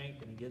the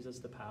strength and he gives us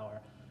the power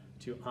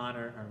to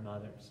honor our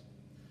mothers.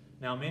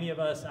 Now, many of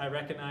us, I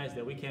recognize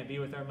that we can't be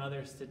with our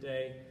mothers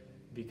today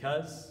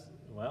because,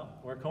 well,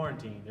 we're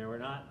quarantined or we're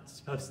not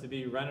supposed to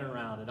be running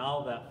around and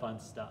all of that fun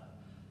stuff.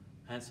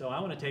 And so I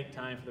want to take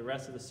time for the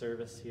rest of the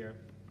service here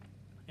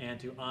and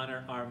to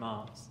honor our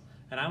moms.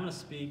 And I want to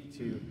speak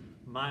to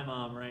my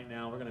mom right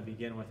now. We're going to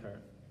begin with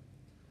her.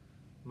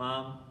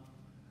 Mom,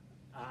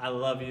 I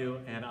love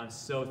you and I'm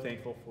so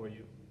thankful for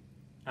you.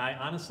 I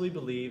honestly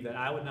believe that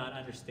I would not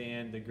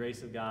understand the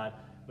grace of God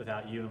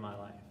without you in my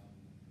life.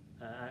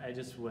 I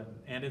just wouldn't.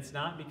 And it's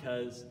not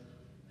because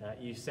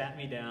you sat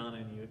me down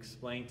and you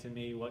explained to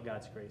me what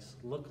God's grace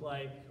looked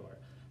like or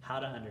how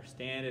to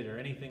understand it or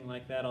anything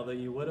like that, although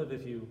you would have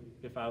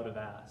if I would have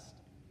asked.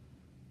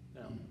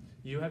 No.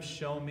 You have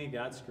shown me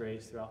God's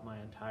grace throughout my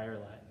entire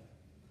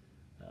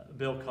life.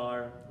 Bill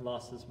Carr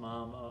lost his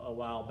mom a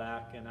while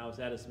back, and I was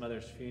at his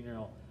mother's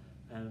funeral,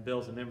 and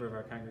Bill's a member of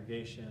our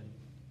congregation,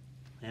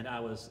 and I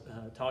was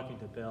talking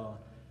to Bill,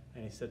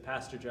 and he said,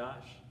 Pastor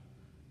Josh,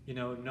 you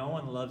know, no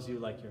one loves you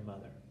like your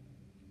mother.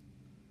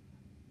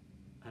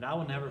 And I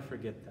will never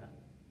forget that,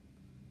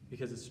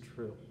 because it's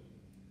true.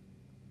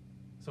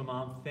 So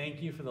Mom,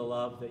 thank you for the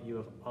love that you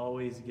have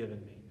always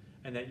given me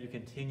and that you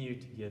continue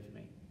to give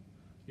me.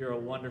 You're a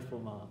wonderful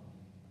mom,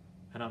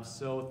 and I'm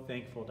so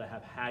thankful to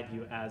have had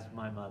you as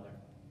my mother.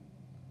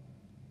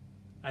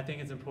 I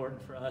think it's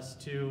important for us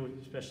too,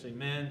 especially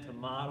men, to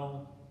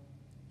model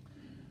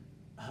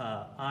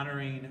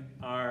honoring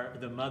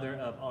the mother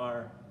of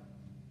our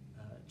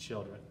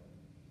children.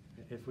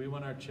 If we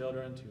want our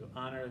children to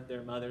honor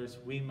their mothers,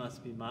 we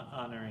must be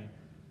honoring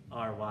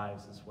our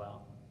wives as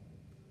well.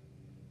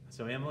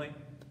 So Emily,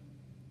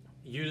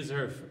 you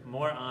deserve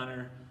more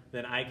honor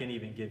than I can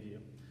even give you.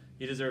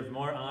 You deserve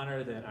more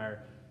honor than our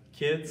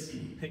kids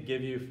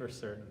give you for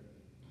certain.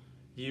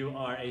 You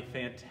are a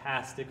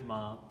fantastic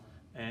mom,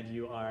 and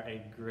you are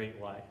a great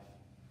wife.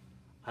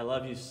 I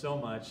love you so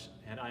much,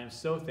 and I am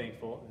so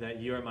thankful that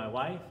you are my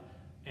wife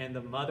and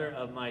the mother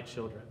of my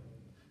children.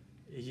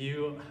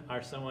 You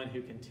are someone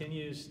who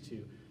continues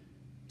to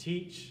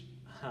teach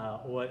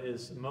what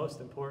is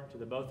most important to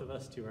the both of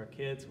us, to our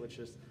kids, which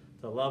is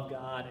to love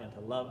God and to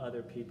love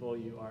other people.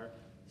 You are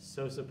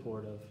so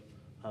supportive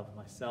of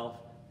myself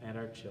and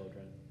our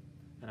children,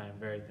 and I am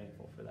very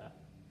thankful for that.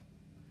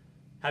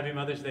 Happy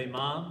Mother's Day,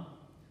 Mom.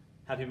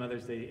 Happy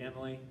Mother's Day,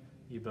 Emily.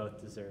 You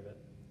both deserve it.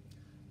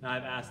 Now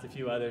I've asked a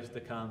few others to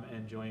come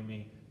and join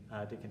me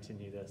to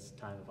continue this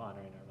time of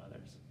honoring our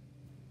mothers.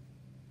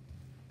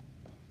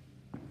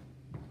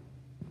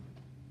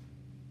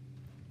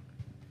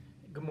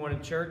 Good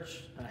morning,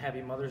 church.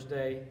 Happy Mother's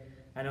Day.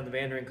 I know the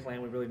Vandering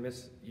clan, we really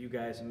miss you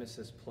guys and miss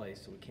this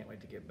place, so we can't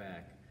wait to get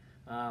back.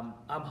 I'm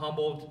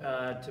humbled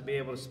to be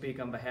able to speak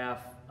on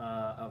behalf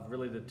of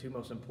really the two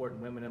most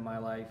important women in my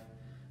life,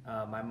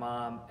 my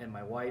mom and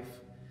my wife.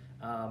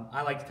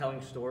 I like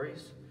telling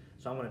stories,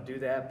 so I'm going to do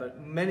that,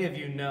 but many of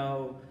you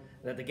know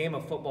that the game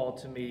of football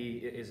to me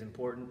is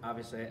important.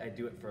 Obviously, I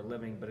do it for a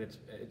living, but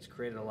it's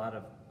created a lot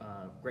of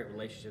great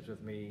relationships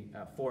with me,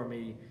 for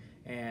me,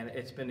 and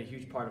it's been a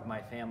huge part of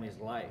my family's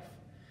life.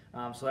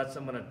 So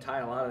I'm going to tie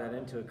a lot of that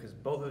into it, because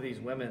both of these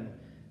women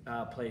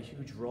play a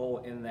huge role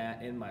in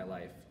that in my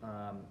life.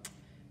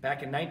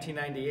 Back in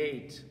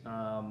 1998,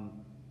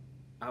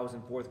 I was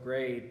in 4th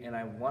grade, and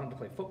I wanted to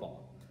play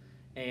football.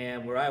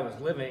 And where I was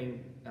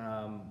living,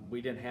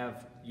 we didn't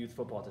have youth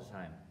football at the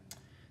time.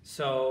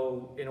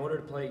 So in order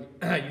to play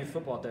youth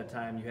football at that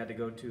time, you had to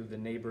go to the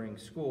neighboring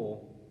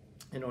school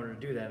in order to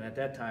do that. And at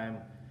that time,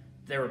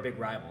 there were big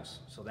rivals,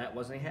 so that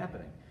wasn't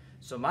happening.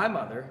 So my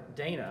mother,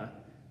 Dana,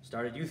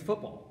 started youth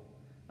football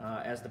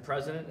as the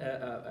president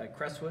at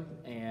Crestwood,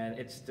 and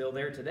it's still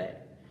there today.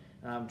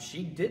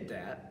 She did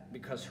that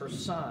because her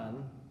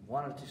son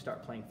wanted to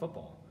start playing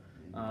football.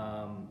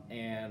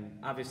 And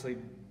obviously,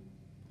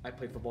 I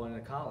played football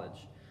into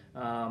college.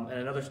 And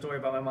another story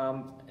about my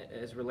mom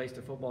as it relates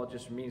to football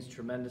just means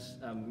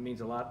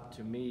a lot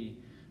to me.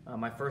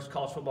 My first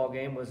college football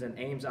game was in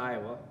Ames,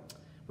 Iowa.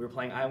 We were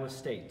playing Iowa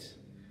State.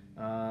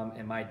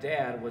 And my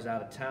dad was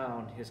out of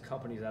town. His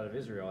company's out of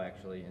Israel,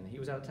 actually, and he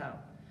was out of town.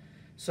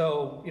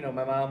 So,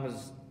 my mom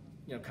was,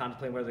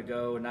 contemplating whether to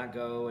go or not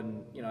go,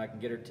 and, I can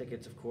get her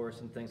tickets, of course,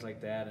 and things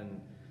like that.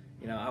 And,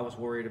 I was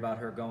worried about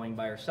her going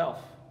by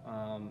herself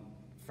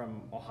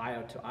from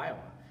Ohio to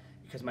Iowa,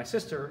 because my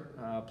sister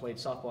played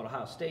softball at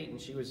Ohio State,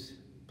 and she was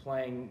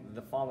playing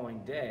the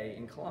following day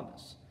in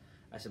Columbus.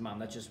 I said, Mom,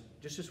 that's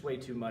just way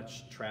too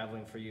much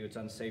traveling for you. It's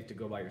unsafe to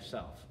go by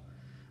yourself.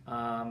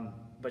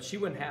 But she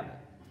wouldn't have it.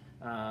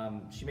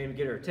 She made me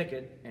get her a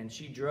ticket, and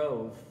she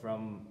drove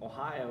from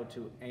Ohio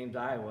to Ames,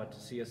 Iowa to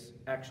see us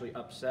actually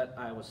upset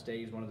Iowa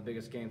State. It was one of the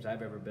biggest games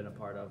I've ever been a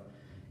part of.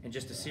 And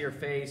just to see her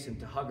face and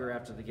to hug her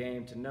after the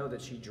game, to know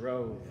that she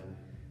drove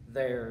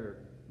there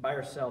by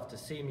herself to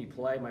see me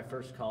play my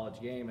first college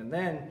game, and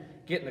then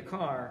get in the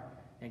car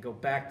and go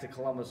back to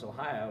Columbus,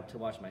 Ohio to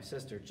watch my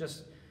sister.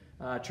 Just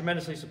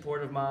tremendously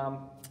supportive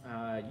mom.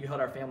 You held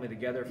our family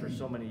together for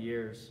so many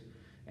years,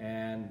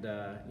 and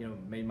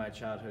made my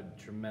childhood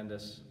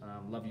tremendous.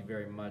 Love you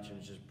very much,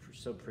 and just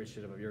so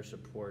appreciative of your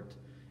support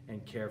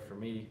and care for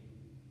me.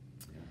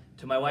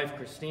 To my wife,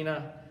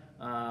 Christina,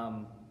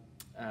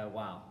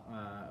 wow.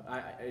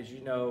 As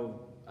you know,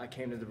 I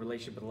came to the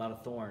relationship with a lot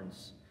of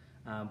thorns,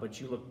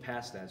 but you looked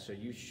past that. So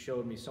you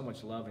showed me so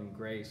much love and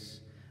grace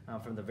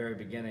from the very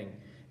beginning.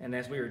 And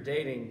as we were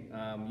dating,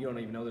 you don't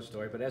even know the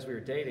story, but as we were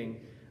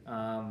dating,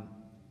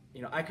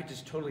 I could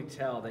just totally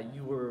tell that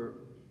you were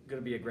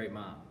going to be a great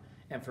mom.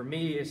 And for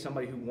me, as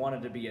somebody who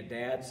wanted to be a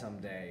dad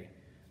someday,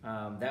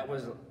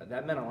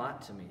 that meant a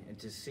lot to me. And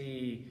to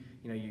see,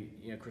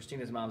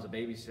 Christina's mom's a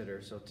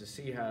babysitter, so to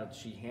see how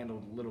she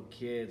handled little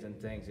kids and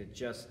things,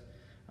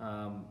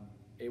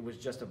 it was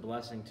just a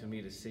blessing to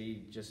me to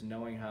see, just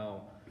knowing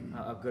how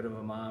good of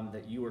a mom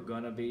that you were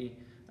going to be.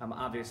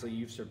 Obviously,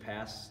 you've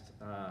surpassed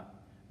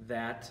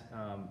that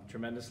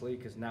tremendously,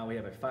 because now we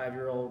have a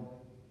 5-year-old,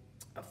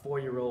 a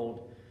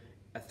 4-year-old,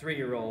 a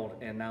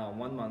 3-year-old, and now a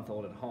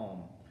 1-month-old at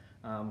home.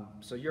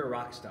 So you're a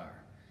rock star.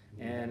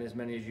 And as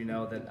many of you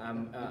know, that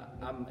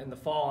I'm in the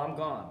fall, I'm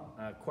gone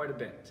quite a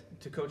bit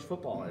to coach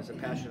football. It's a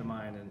passion of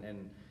mine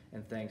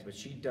and things. But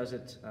she does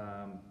it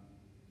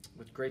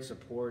with great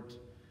support.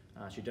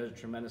 She does it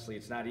tremendously.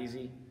 It's not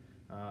easy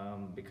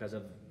because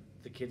of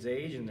the kids'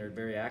 age, and they're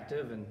very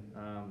active, and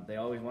they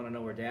always want to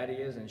know where Daddy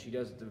is. And she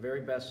does the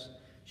very best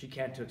she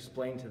can to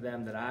explain to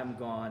them that I'm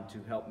gone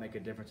to help make a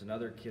difference in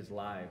other kids'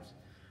 lives.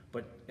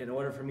 But in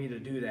order for me to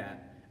do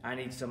that, I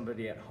need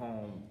somebody at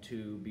home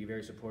to be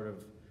very supportive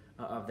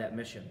of that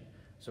mission.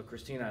 So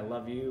Christina, I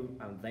love you.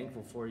 I'm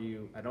thankful for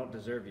you. I don't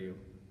deserve you.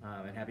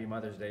 And happy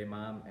Mother's Day,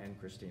 Mom and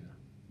Christina.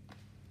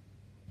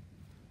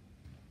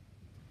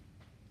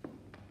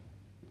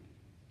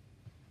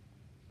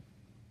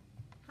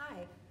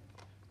 Hi.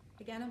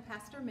 Again, I'm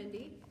Pastor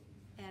Mindy,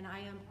 and I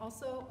am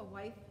also a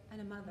wife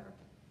and a mother.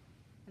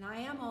 And I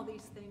am all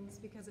these things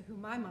because of who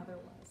my mother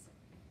was.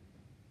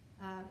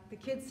 The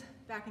kids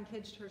back in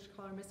Kids Church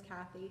call her Miss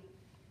Kathy,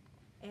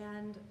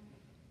 and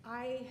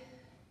I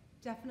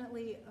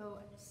definitely owe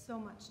so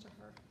much to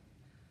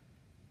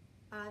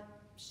her.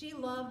 She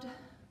loved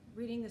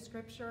reading the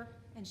scripture,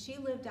 and she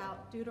lived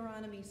out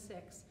Deuteronomy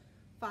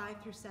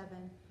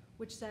 6:5-7,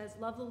 which says,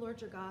 love the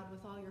Lord your God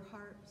with all your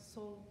heart,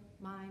 soul,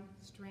 mind,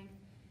 strength,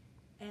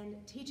 and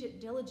teach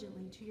it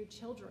diligently to your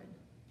children.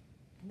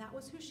 And that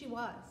was who she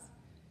was.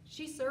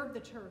 She served the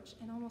church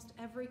in almost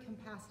every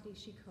capacity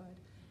she could.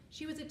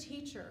 She was a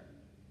teacher.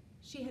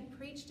 She had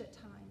preached at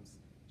times.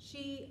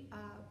 She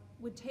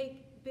would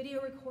take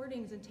video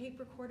recordings and tape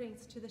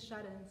recordings to the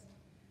shut-ins.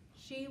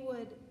 She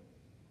would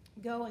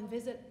go and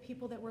visit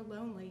people that were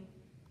lonely.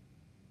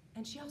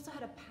 And she also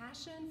had a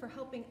passion for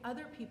helping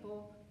other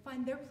people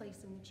find their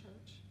place in the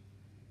church.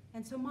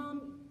 And so,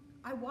 Mom,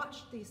 I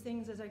watched these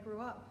things as I grew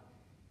up,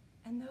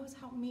 and those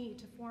helped me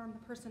to form the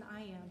person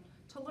I am,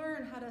 to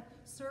learn how to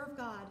serve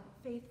God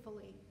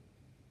faithfully.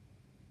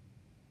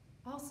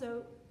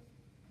 Also,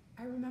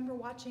 I remember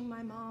watching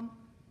my mom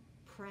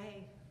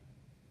pray.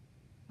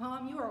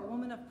 Mom, you are a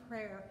woman of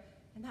prayer,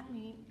 and that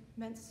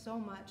meant so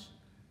much.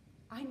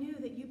 I knew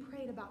that you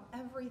prayed about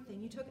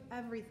everything. You took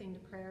everything to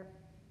prayer.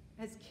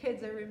 As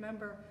kids, I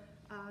remember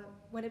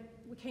when it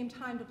came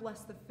time to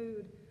bless the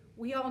food,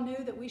 we all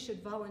knew that we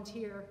should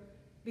volunteer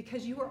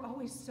because you were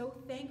always so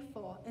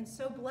thankful and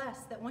so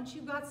blessed that once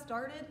you got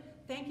started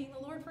thanking the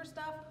Lord for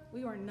stuff,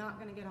 we were not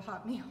going to get a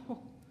hot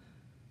meal.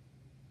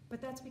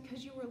 But that's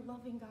because you were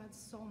loving God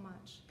so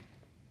much.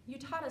 You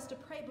taught us to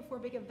pray before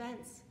big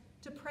events,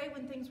 to pray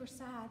when things were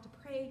sad, to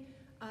pray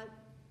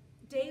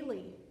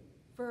daily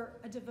for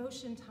a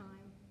devotion time.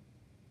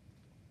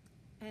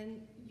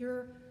 And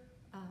your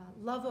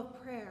love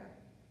of prayer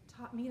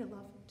taught me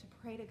to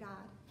pray to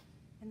God.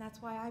 And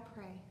that's why I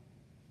pray,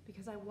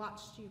 because I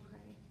watched you pray.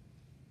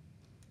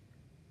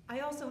 I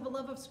also have a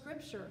love of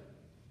scripture.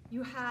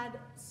 You had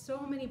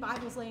so many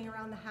Bibles laying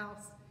around the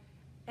house,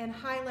 and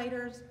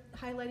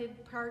highlighted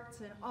parts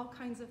and all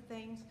kinds of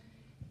things.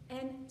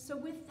 And so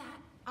with that,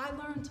 I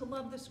learned to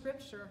love the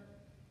scripture.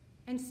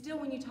 And still,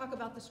 when you talk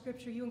about the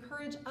scripture, you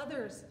encourage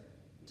others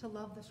to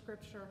love the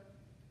scripture.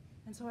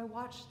 And so I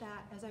watched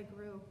that as I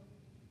grew.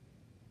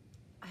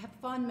 I have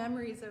fond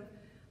memories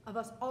of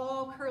us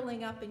all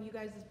curling up in you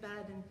guys'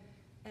 bed,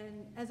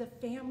 and as a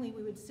family,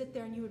 we would sit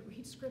there and you would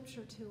read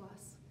scripture to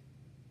us.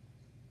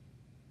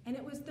 And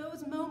it was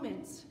those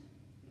moments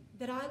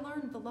that I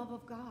learned the love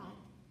of God,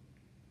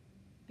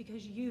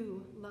 because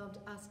you loved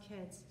us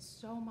kids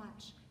so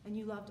much, and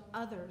you loved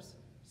others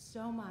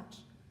so much.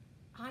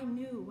 I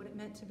knew what it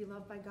meant to be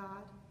loved by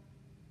God,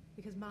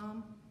 because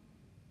Mom,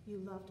 you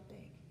loved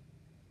big.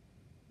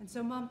 And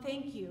so, Mom,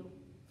 thank you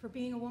for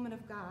being a woman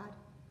of God,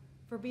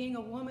 for being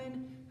a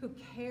woman who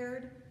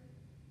cared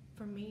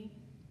for me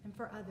and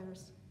for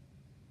others,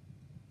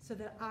 so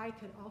that I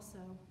could also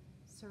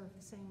serve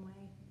the same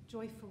way,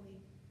 joyfully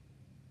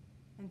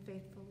and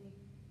faithfully.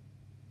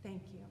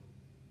 Thank you.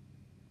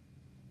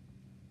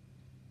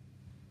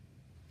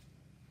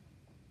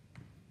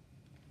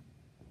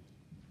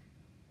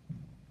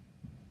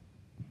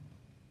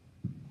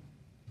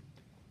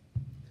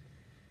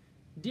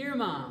 Dear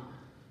Mom,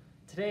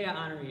 today I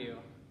honor you.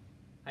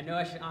 I know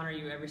I should honor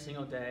you every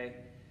single day,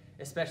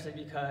 especially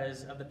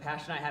because of the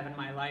passion I have in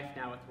my life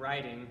now with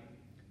writing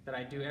that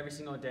I do every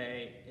single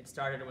day. It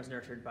started and was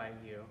nurtured by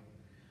you.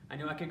 I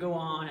know I could go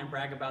on and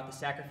brag about the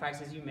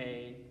sacrifices you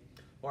made,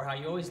 or how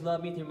you always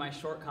loved me through my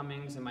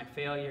shortcomings and my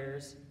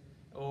failures,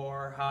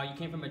 or how you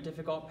came from a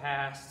difficult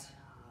past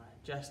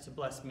just to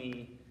bless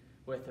me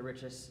with the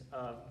richest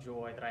of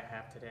joy that I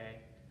have today.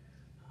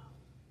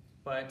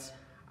 But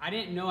I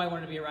didn't know I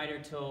wanted to be a writer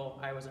till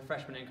I was a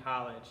freshman in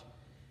college.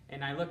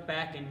 And I look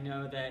back and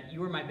know that you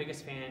were my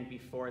biggest fan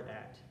before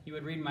that. You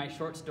would read my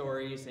short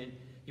stories, and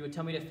you would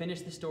tell me to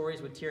finish the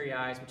stories with teary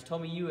eyes, which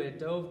told me you had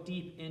dove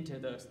deep into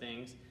those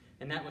things,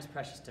 and that was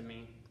precious to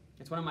me.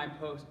 It's one of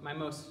my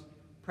most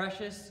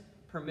precious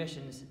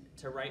permissions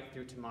to write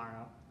through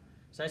tomorrow.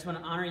 So I just want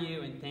to honor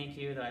you and thank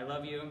you that I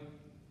love you.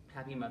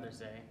 Happy Mother's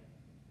Day.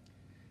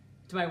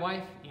 To my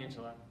wife,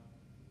 Angela,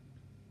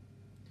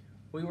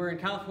 We were in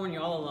California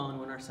all alone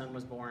when our son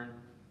was born.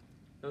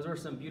 Those were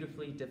some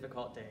beautifully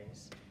difficult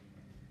days.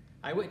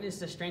 I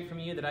witnessed a strength from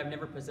you that I've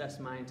never possessed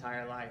my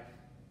entire life.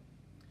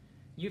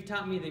 You've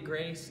taught me the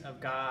grace of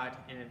God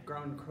and have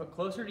grown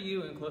closer to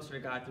you and closer to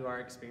God through our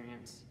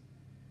experience.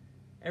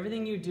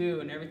 Everything you do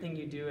and everything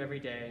you do every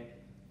day,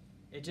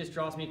 it just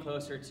draws me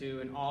closer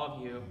to and all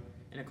of you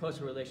in a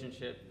closer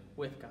relationship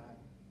with God.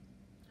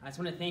 I just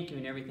want to thank you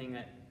in everything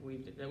that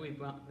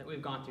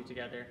we've gone through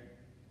together.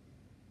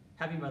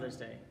 Happy Mother's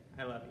Day.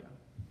 I love you.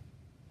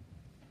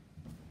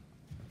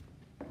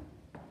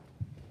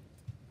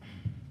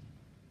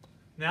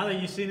 Now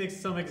that you've seen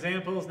some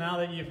examples, now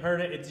that you've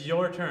heard it, it's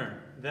your turn.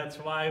 That's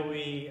why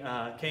we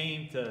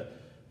came to,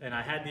 and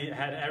I had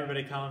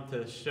everybody come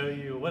to show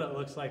you what it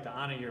looks like to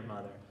honor your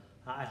mother.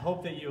 I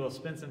hope that you will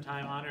spend some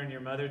time honoring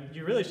your mother.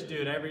 You really should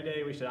do it every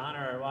day. We should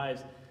honor our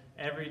wives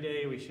every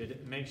day. We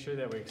should make sure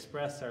that we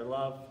express our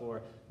love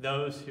for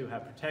those who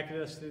have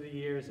protected us through the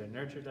years and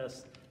nurtured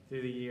us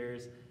through the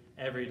years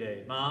every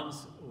day.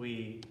 Moms,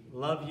 we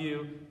love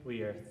you.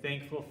 We are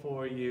thankful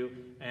for you,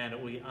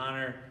 and we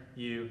honor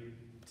you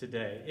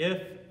today.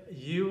 If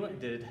you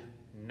did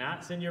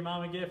not send your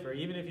mom a gift, or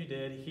even if you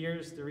did,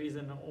 here's the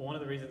reason, one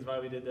of the reasons why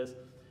we did this,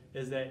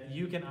 is that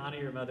you can honor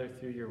your mother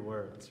through your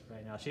words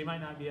right now. She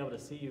might not be able to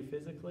see you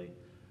physically,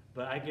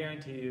 but I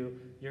guarantee you,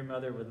 your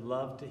mother would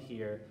love to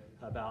hear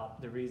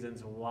about the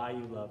reasons why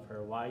you love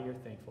her, why you're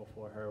thankful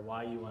for her,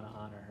 why you want to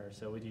honor her.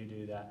 So would you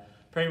do that?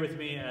 Pray with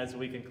me as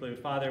we conclude.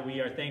 Father,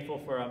 we are thankful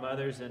for our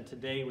mothers, and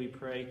today we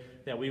pray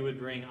that we would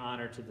bring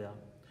honor to them.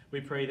 We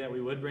pray that we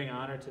would bring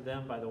honor to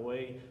them by the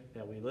way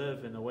that we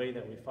live and the way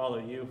that we follow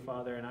you,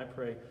 Father. And I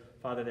pray,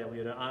 Father, that we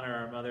would honor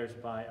our mothers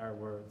by our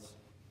words.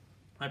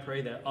 I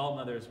pray that all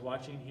mothers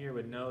watching here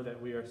would know that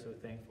we are so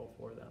thankful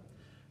for them.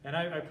 And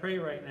I pray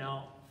right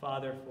now,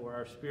 Father, for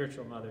our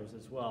spiritual mothers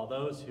as well,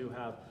 those who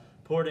have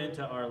poured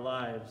into our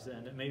lives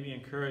and maybe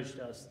encouraged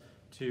us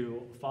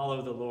to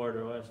follow the Lord,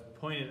 or have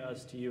pointed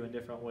us to you in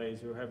different ways,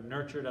 who have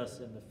nurtured us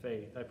in the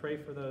faith. I pray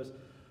for those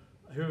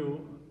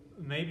who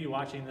may be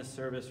watching this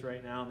service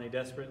right now and they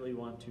desperately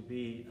want to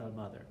be a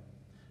mother,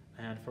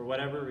 and for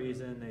whatever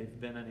reason they've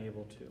been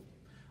unable to.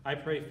 I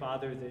pray,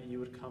 Father, that you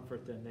would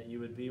comfort them, that you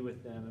would be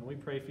with them, and we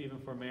pray even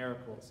for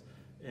miracles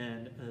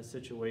in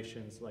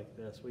situations like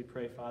this. We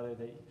pray, Father,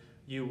 that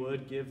you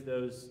would give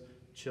those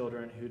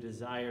children who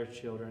desire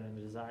children and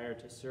desire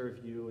to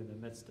serve you in the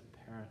midst of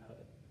parenthood.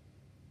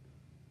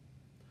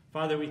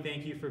 Father, we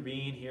thank you for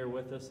being here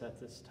with us at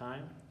this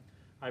time.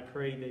 I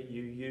pray that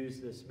you use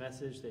this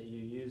message, that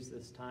you use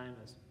this time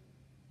as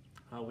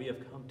we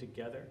have come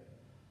together,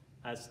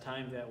 as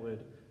time that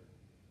would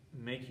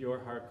make your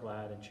heart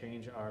glad and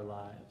change our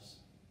lives,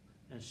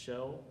 and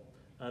show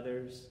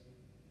others,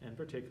 and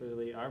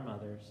particularly our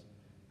mothers,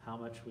 how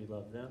much we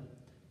love them,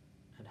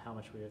 and how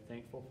much we are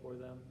thankful for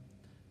them,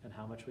 and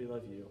how much we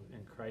love you.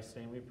 In Christ's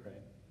name we pray.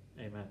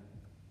 Amen.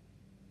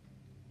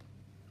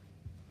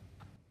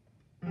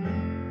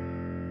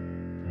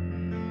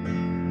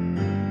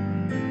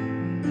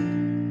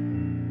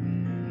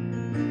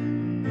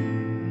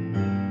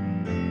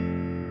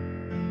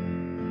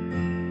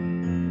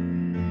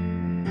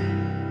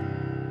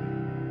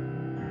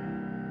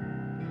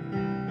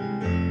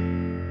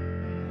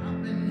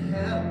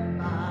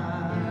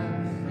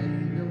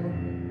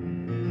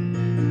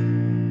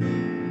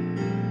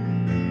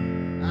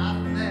 I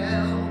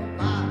felt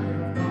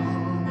fire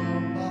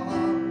from above.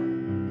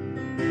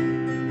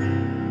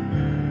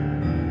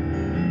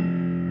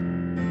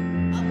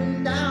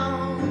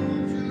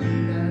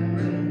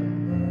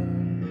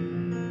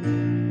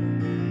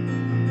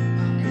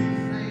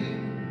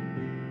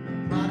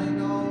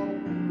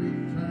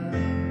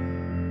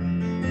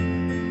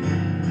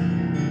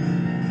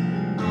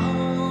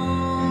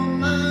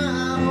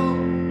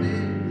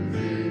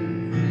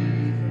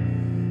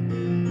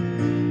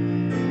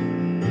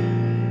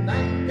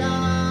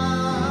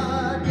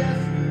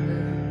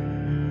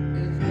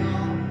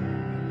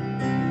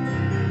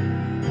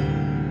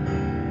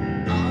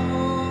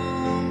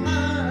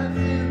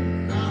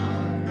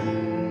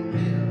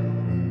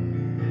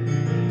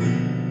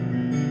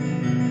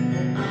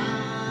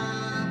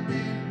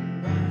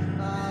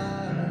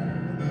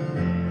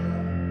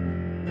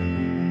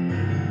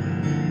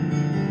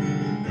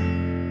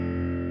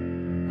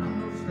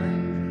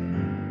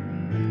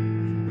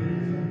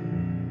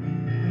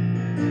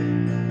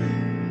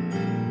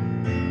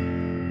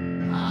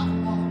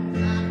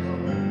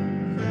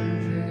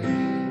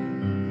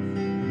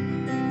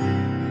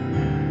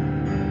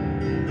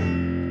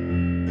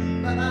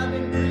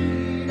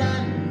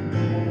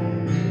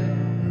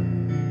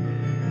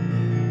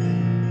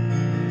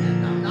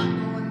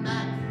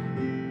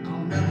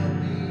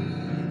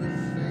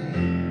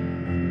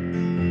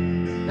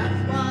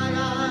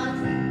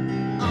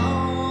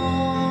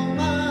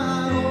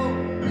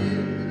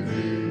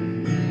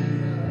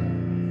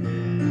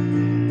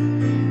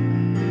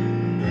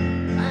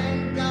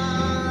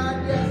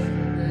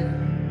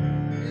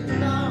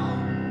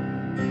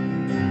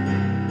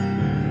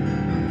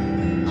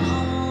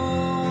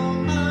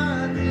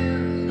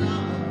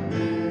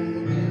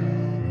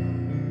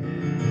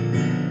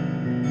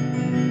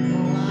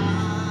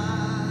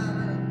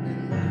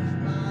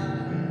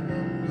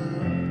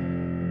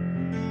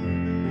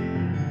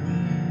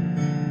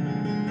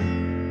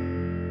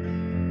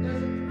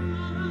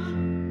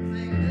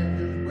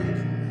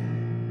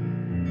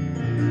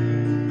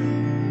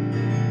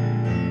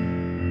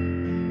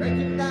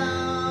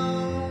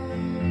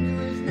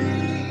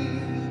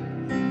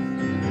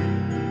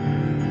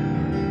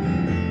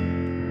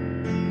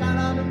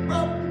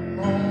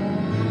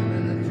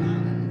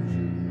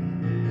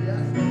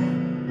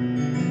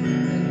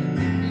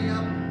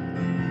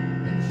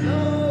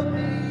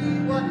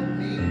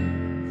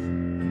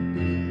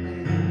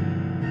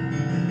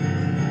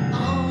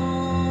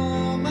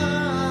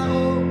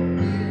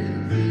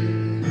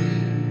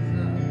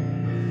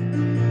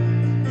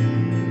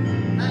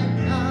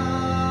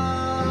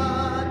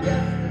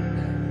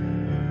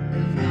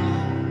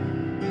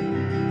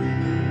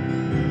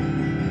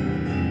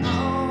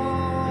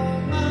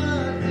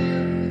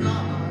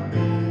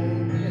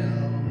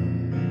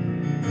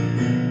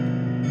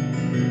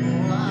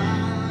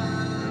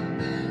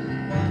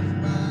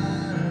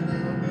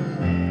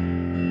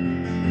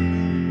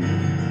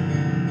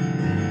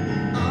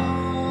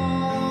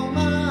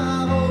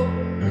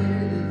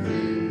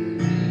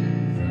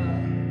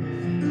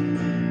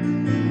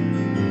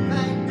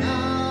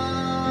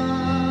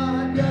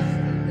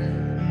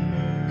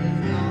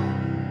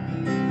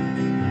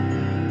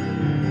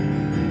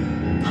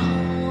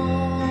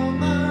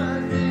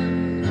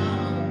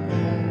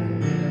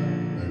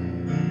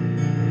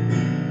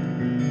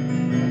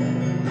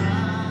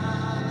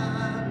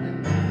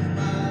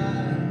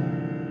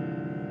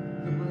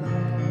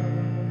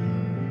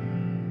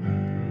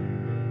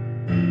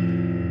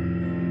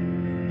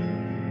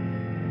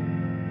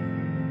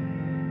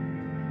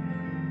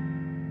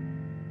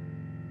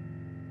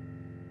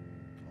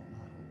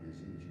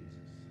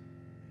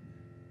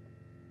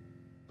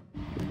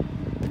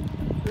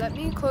 Let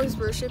me close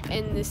worship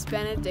in this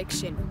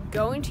benediction.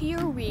 Go into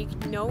your week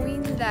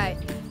knowing that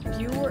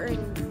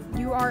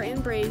you are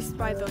embraced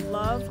by the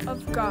love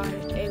of God,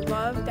 a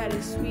love that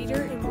is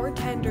sweeter and more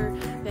tender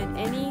than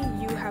any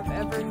you have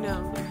ever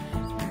known.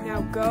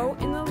 Now go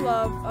in the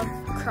love of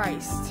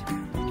Christ.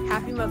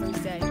 Happy Mother's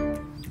Day.